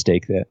common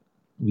mistake that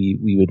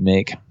we would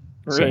make.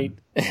 Right.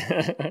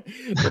 Well,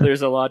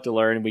 there's a lot to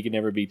learn, and we can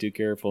never be too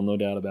careful, no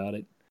doubt about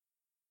it.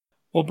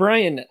 Well,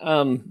 Brian,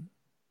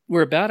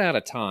 we're about out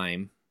of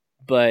time,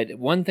 but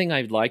one thing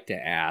I'd like to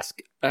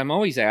ask, I'm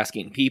always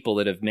asking people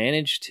that have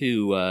managed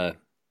to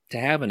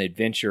have an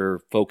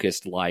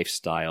adventure-focused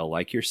lifestyle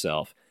like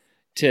yourself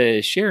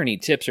to share any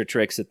tips or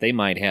tricks that they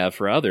might have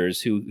for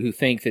others who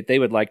think that they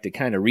would like to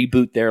kind of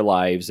reboot their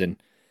lives and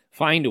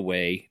find a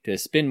way to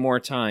spend more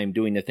time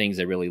doing the things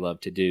they really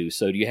love to do.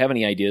 So do you have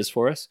any ideas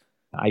for us?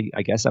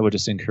 I guess I would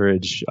just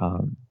encourage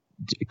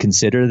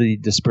consider the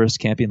dispersed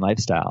camping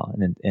lifestyle,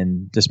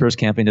 and dispersed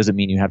camping doesn't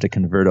mean you have to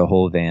convert a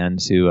whole van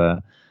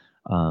to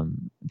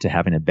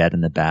having a bed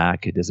in the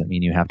back. It doesn't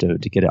mean you have to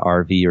get an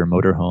RV or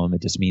motorhome.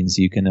 It just means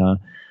you can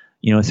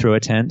throw a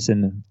tent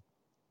in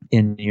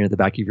the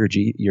back of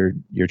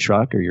your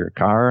truck or your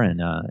car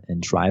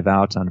and drive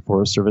out on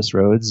Forest Service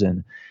roads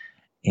and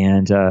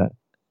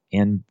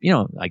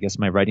I guess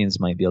my writings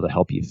might be able to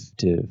help you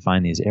to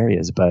find these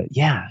areas, but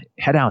yeah,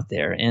 head out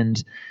there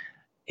and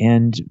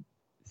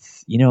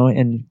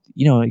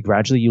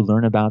gradually you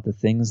learn about the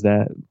things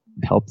that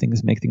help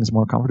make things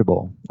more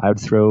comfortable. I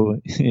would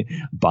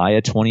buy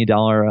a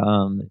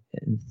 $20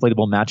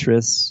 inflatable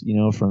mattress,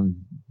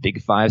 from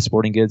Big Five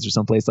Sporting Goods or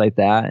someplace like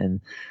that,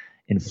 and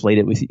inflate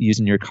it with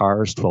using your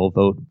car's 12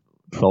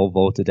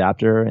 volt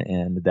adapter.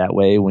 And that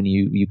way, when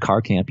you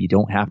car camp, you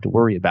don't have to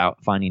worry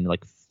about finding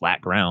like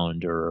flat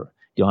ground, or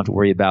you don't have to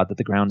worry about that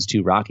the ground's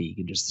too rocky. You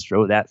can just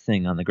throw that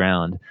thing on the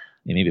ground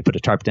and maybe put a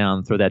tarp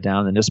down, throw that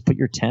down, and just put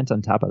your tent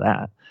on top of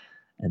that.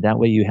 And that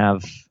way you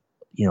have,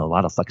 a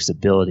lot of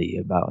flexibility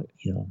about,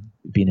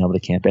 being able to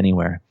camp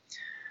anywhere.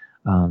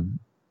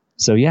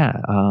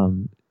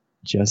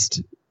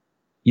 Just,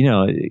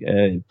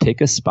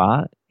 pick a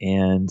spot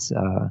and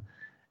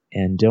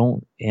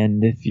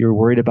if you're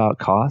worried about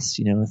costs,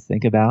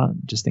 think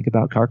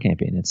about car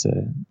camping. It's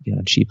a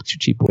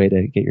cheap way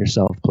to get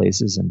yourself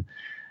places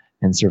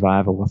and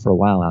survive for a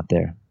while out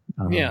there.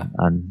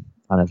 On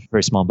a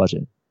very small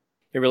budget.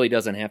 It really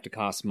doesn't have to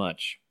cost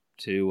much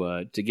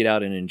to get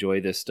out and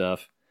enjoy this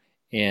stuff.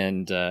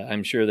 And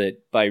I'm sure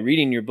that by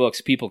reading your books,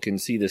 people can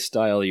see the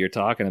style you're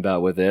talking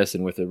about with this,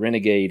 and with the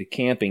Renegade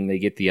Camping, they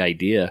get the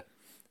idea.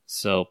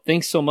 So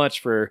thanks so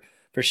much for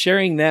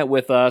sharing that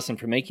with us and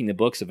for making the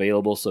books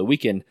available so we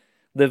can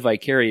live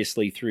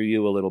vicariously through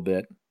you a little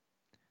bit.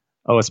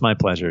 Oh, it's my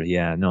pleasure.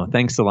 Yeah, no,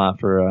 thanks a lot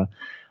for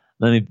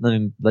let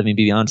me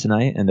be on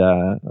tonight, and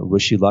I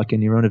wish you luck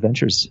in your own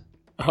adventures.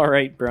 All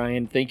right,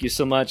 Brian, thank you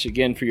so much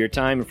again for your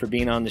time and for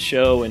being on the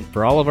show. And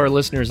for all of our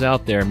listeners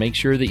out there, make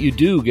sure that you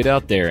do get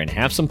out there and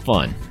have some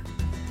fun.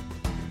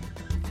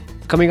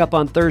 Coming up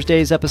on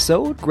Thursday's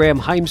episode, Graham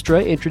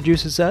Heimstra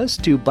introduces us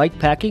to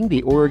bikepacking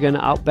the Oregon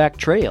Outback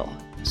Trail.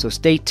 So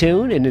stay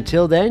tuned, and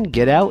until then,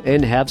 get out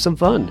and have some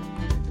fun.